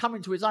has come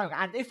into his own,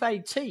 and if a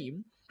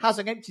team has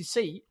an empty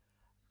seat,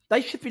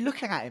 they should be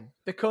looking at him,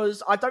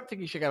 because I don't think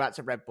he should go back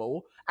to Red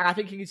Bull, and I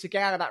think he needs to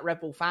get out of that Red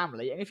Bull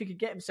family, and if he can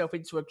get himself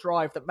into a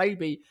drive that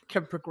maybe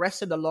can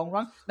progress in the long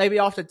run, maybe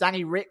after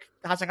Danny Rick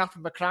has enough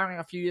of McLaren in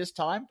a few years'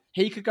 time,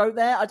 he could go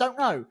there. I don't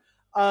know.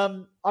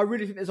 I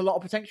really think there's a lot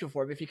of potential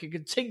for him if he can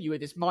continue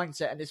with this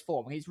mindset and this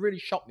form. He's really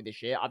shocked me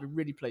this year. I've been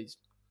really pleased.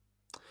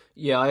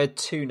 Yeah, I had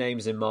 2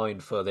 names in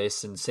mind for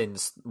this, and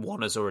since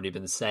one has already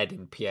been said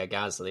in Pierre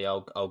Gasly,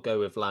 I'll go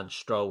with Lance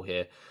Stroll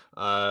here.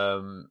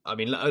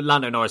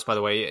 Lando Norris, by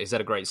the way, he's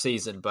had a great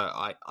season, but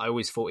I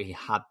always thought he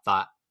had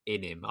that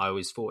in him. I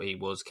always thought he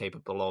was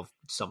capable of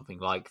something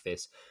like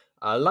this.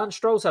 Lance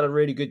Stroll's had a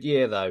really good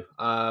year, though.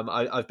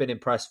 I've been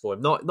impressed for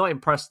him. Not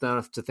impressed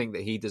enough to think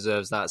that he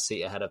deserves that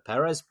seat ahead of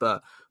Perez,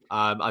 but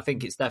I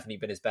think it's definitely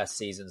been his best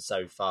season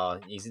so far.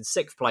 He's in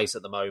 6th place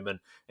at the moment,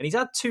 and he's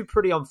had 2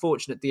 pretty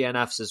unfortunate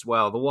DNFs as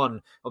well. The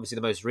one, obviously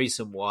the most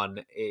recent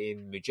one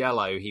in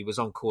Mugello, he was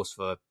on course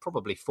for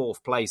probably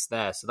 4th place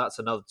there, so that's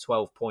another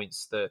 12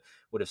 points that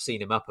would have seen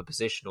him up a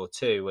position or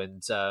 2.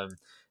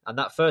 And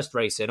that first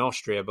race in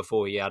Austria,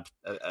 before he had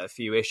a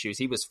few issues,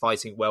 he was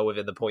fighting well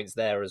within the points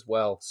there as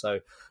well.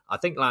 So I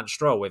think Lance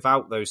Stroll,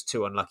 without those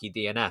 2 unlucky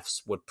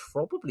DNFs, would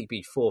probably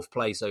be 4th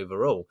place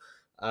overall.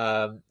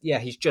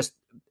 He's just...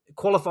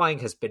 Qualifying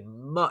has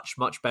been much,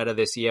 much better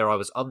this year. I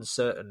was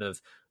uncertain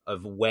of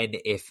when,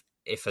 if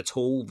at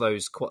all,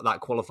 that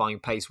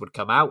qualifying pace would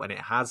come out, and it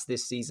has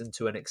this season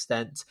to an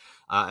extent.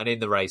 And in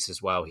the race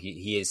as well,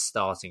 he is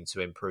starting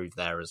to improve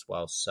there as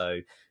well. So,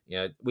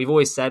 we've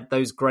always said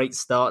those great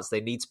starts,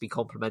 they need to be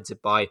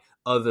complemented by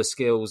other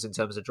skills in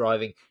terms of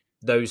driving.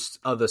 Those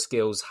other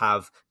skills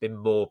have been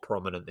more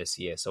prominent this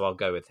year, so I'll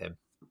go with him.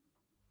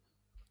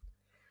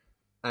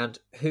 And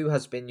who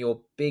has been your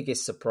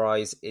biggest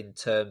surprise in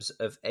terms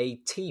of a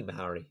team,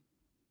 Harry?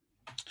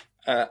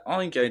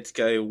 I'm going to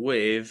go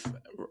with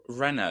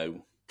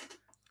Renault.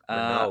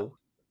 Renault.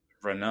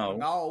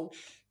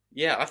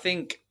 Yeah, I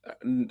think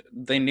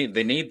they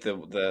need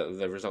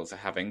the results they're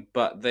having,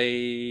 but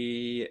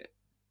they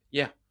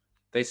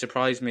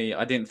surprised me.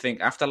 I didn't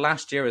think, after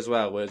last year as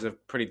well, where it was a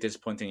pretty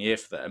disappointing year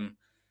for them.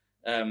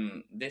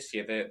 This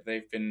year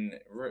they've been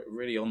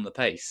really on the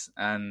pace,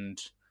 and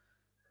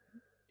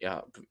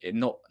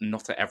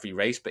not at every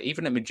race, but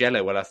even at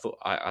Mugello, where I thought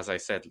they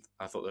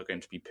were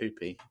going to be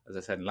poopy, as I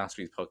said in last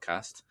week's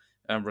podcast.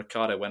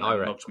 Ricciardo went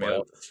and mugged me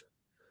off.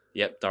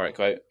 Yep, direct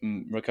quote.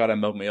 Ricciardo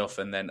mugged me off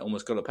and then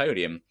almost got a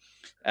podium.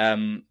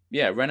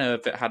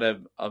 Renault had a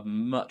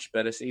much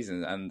better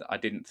season, and I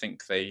didn't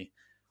think I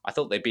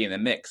thought they'd be in the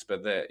mix,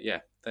 but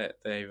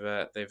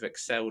they've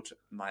excelled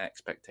my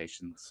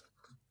expectations.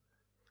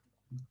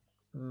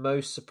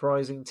 Most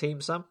surprising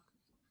team, Sam?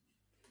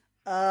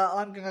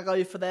 I'm going to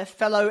go for their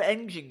fellow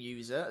engine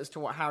user, as to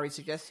what Harry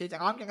suggested,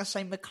 and I'm going to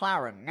say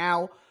McLaren.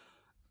 Now,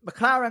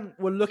 McLaren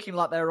were looking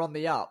like they were on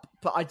the up,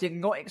 but I did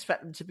not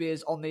expect them to be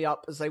as on the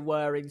up as they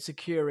were in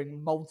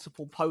securing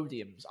multiple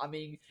podiums. I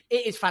mean,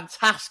 it is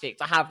fantastic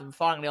to have them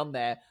finally on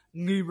there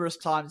numerous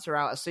times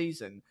throughout a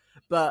season.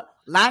 But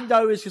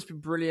Lando has just been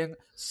brilliant.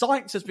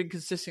 Sainz has been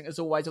consistent as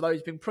always, although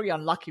he's been pretty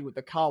unlucky with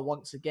the car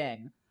once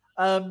again.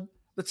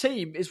 The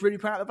team is really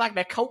putting out the bag.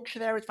 Their culture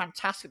there is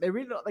fantastic. They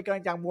really look like they're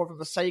going down more of a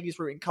Mercedes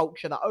route in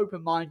culture. They're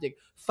open-minded,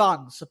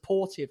 fun,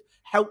 supportive,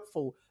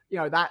 helpful. You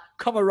know, that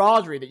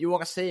camaraderie that you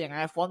want to see in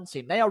an F1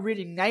 team. They are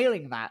really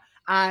nailing that.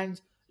 And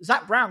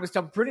Zach Brown has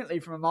done brilliantly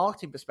from a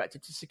marketing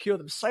perspective to secure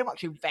them so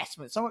much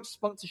investment, so much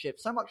sponsorship,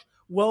 so much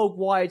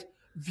worldwide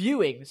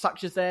viewing,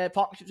 such as their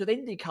partnerships with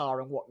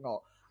IndyCar and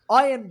whatnot.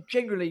 I am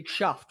genuinely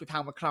chuffed with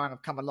how McLaren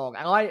have come along.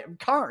 And I am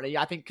currently,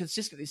 I think,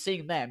 consistently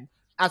seeing them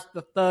as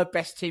the third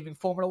best team in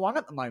Formula One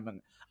at the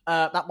moment.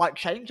 That might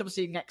change,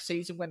 obviously, next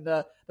season when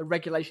the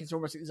regulations are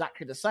almost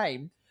exactly the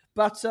same.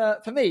 But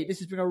for me, this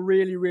has been a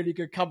really, really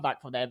good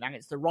comeback for them, and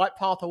it's the right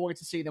path I wanted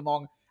to see them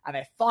on, and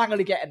they're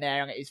finally getting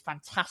there, and it is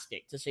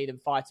fantastic to see them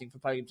fighting for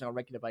podiums on a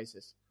regular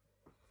basis.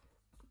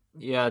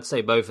 Yeah, I'd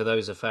say both of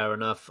those are fair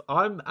enough.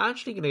 I'm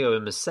actually going to go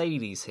with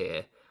Mercedes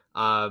here,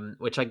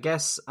 which I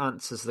guess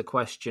answers the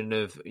question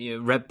of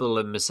Red Bull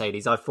and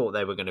Mercedes. I thought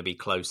they were going to be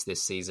close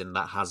this season.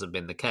 That hasn't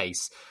been the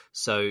case.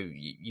 So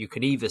you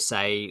can either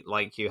say,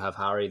 like you have,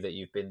 Harry, that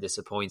you've been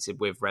disappointed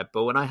with Red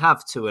Bull, and I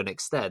have to an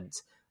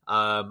extent.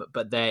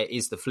 But there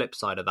is the flip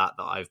side of that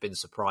I've been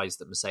surprised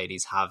that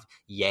Mercedes have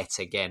yet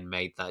again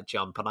made that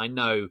jump. And I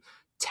know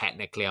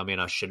technically,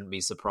 I shouldn't be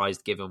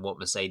surprised given what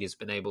Mercedes has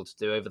been able to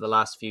do over the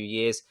last few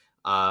years.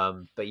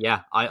 But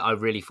yeah, I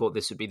really thought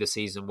this would be the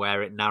season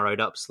where it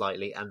narrowed up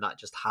slightly, and that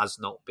just has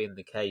not been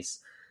the case.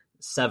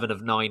 7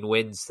 of 9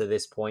 wins to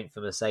this point for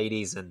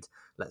Mercedes, and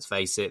let's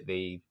face it,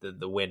 the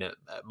win at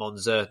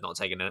Monza, not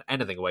taking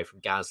anything away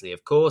from Gasly,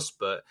 of course,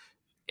 but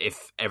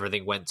if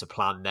everything went to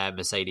plan there,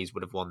 Mercedes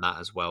would have won that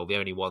as well. The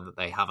only one that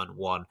they haven't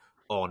won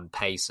on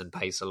pace and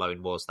pace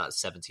alone was that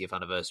 70th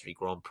anniversary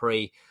Grand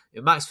Prix.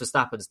 Max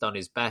Verstappen's done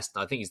his best,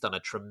 and I think he's done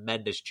a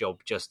tremendous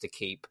job just to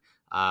keep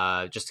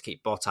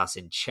Bottas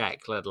in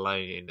check, let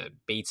alone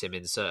beat him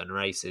in certain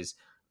races.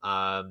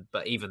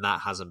 But even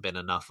that hasn't been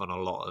enough on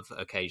a lot of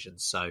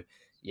occasions. So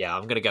yeah,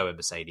 I'm going to go with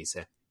Mercedes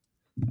here.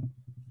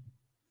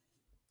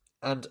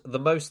 And the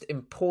most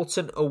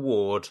important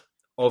award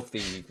of the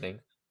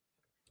evening,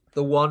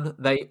 the one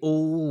they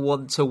all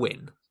want to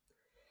win.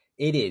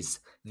 It is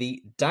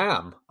the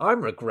Damn,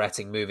 I'm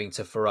regretting moving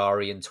to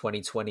Ferrari in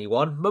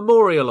 2021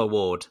 Memorial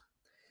Award.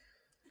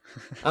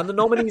 And the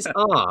nominees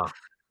are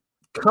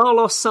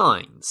Carlos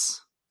Sainz.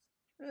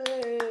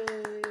 Yay!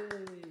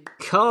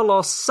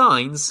 Carlos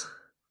Sainz.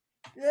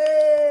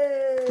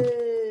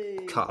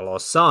 Yay!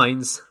 Carlos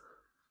Sainz.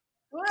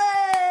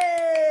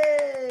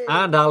 Yay!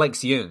 And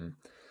Alex Young.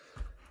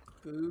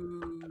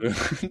 Boo.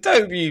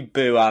 Don't you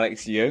boo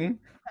Alex Young.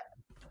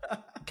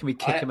 Can we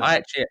kick him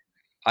out?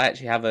 I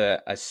actually have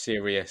a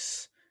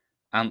serious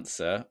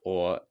answer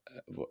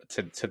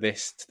to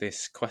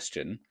this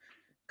question.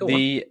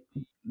 This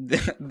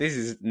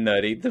is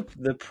nerdy.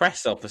 The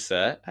press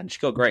officer, and she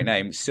got a great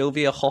name,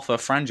 Sylvia Hoffer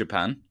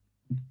Frangipan.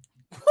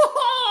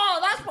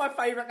 That's my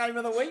favourite name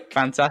of the week.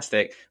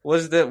 Fantastic.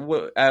 Worked at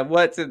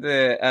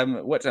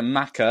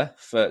Macca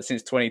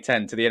since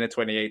 2010 to the end of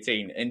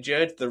 2018.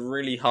 Endured the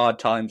really hard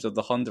times of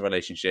the Honda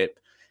relationship,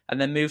 and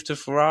then moved to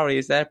Ferrari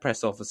as their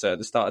press officer at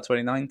the start of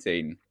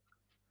 2019.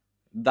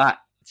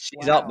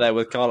 She's up there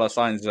with Carlos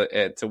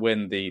Sainz to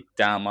win the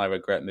Damn, I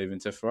regret moving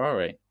to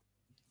Ferrari.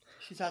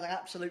 She's had an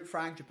absolute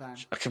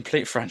frangipane. A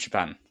complete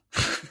frangipan.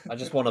 I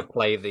just want to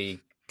play the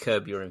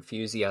Curb Your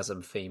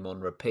Enthusiasm theme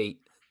on repeat.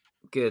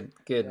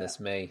 Goodness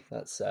me,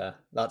 that's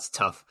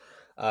tough.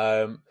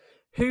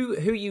 Who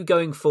are you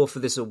going for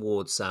this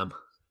award, Sam?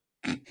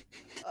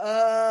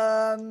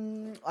 I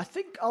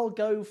think I'll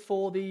go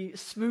for the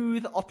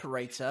smooth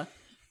operator,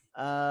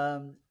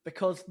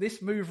 because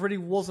this move really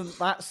wasn't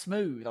that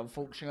smooth,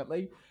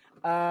 unfortunately.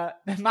 The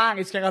man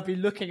is going to be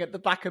looking at the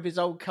back of his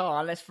old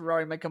car unless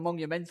Ferrari make a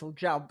monumental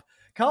jump.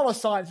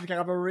 Carlos Sainz is going to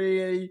have a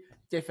really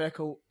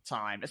difficult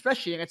time,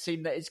 especially in a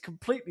team that is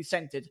completely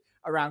centred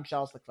around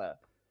Charles Leclerc.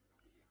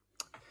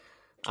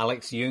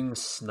 Alex Young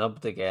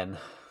snubbed again.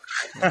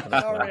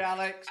 Sorry,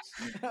 Alex.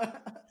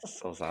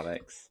 So's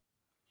Alex.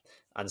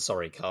 And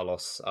sorry,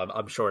 Carlos.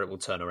 I'm sure it will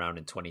turn around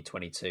in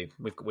 2022.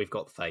 We've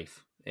got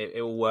faith.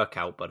 It will work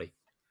out, buddy.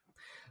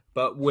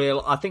 But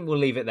I think we'll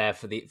leave it there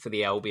for the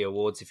LB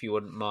Awards, if you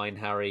wouldn't mind,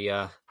 Harry,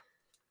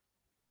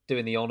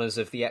 doing the honours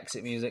of the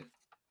exit music.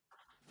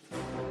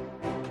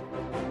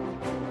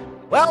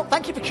 Well,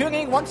 thank you for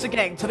tuning in once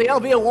again to the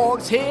LB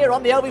Awards here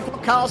on the LB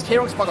Podcast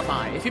here on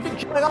Spotify. If you've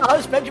enjoyed our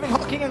host, Benjamin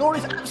Hocking, and all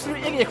his absolute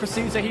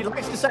idiosyncrasies that he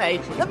likes to say,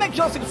 then make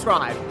sure to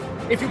subscribe.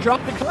 If you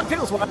drop in Colin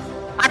Fieldsworth,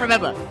 and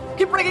remember,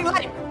 keep bringing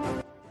light.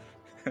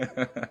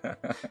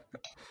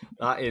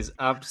 That is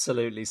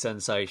absolutely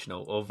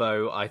sensational.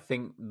 Although I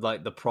think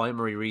the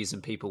primary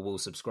reason people will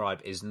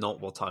subscribe is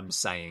not what I'm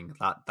saying.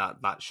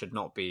 That should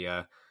not be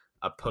a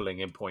pulling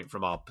in point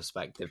from our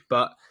perspective.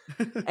 But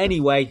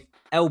anyway,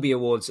 LB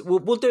Awards,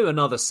 we'll do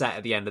another set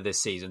at the end of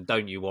this season.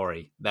 Don't you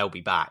worry. They'll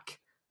be back.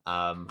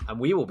 And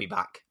we will be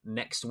back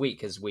next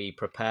week as we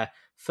prepare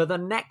for the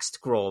next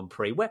Grand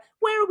Prix. Where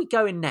are we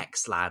going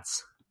next,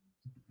 lads?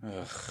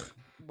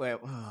 We're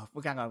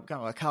going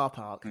to a car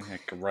park. Yeah,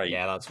 great.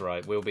 Yeah, that's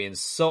right. We'll be in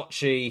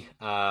Sochi.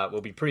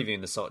 We'll be previewing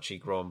the Sochi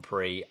Grand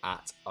Prix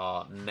at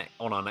on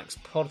our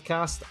next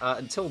podcast.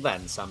 Until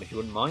then, Sam, if you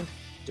wouldn't mind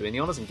doing the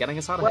honours and getting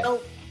us out of here.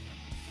 Well,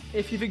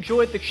 if you've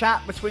enjoyed the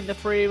chat between the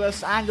three of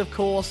us, and of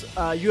course,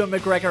 Ewan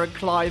McGregor and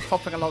Clive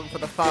popping along for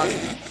the fun,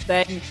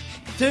 then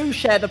do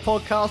share the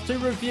podcast, do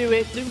review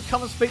it, do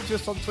come and speak to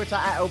us on Twitter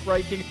at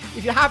LBreaking.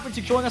 If you happen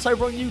to join us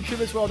over on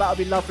YouTube as well, that would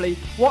be lovely.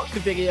 Watch the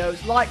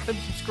videos, like them,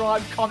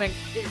 subscribe, comment.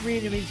 It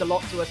really means a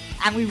lot to us.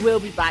 And we will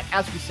be back,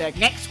 as we said,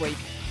 next week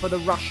for the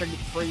Russian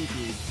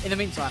preview. In the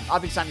meantime,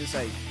 I've been Samuel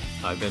Sage.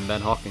 I've been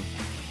Ben Hocking.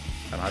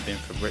 And I've been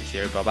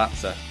Fabrizio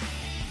Barbazza.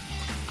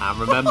 And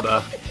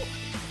remember,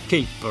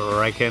 keep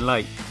breaking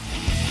late.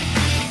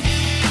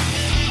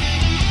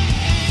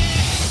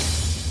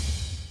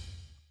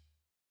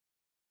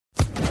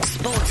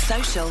 Sports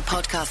Social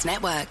Podcast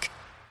Network.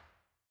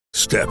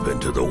 Step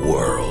into the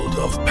world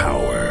of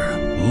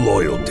power,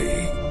 loyalty,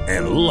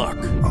 and luck.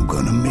 I'm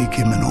gonna make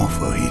him an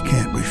offer he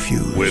can't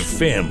refuse. With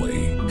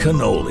family,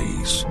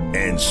 cannolis,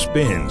 and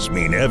spins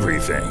mean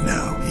everything.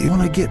 Now, you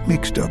wanna get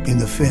mixed up in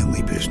the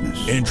family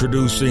business.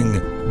 Introducing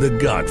The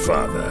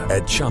Godfather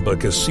at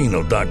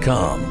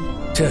ChumbaCasino.com.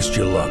 Test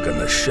your luck in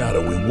the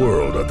shadowy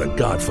world of The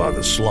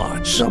Godfather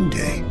slot.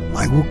 Someday,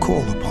 I will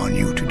call upon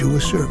you to do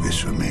a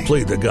service for me.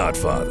 Play The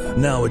Godfather,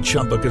 now at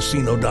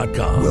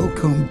ChumbaCasino.com.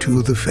 Welcome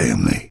to the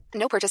family.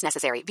 No purchase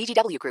necessary.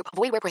 VGW Group.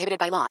 Void where prohibited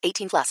by law.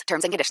 18+.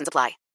 Terms and conditions apply.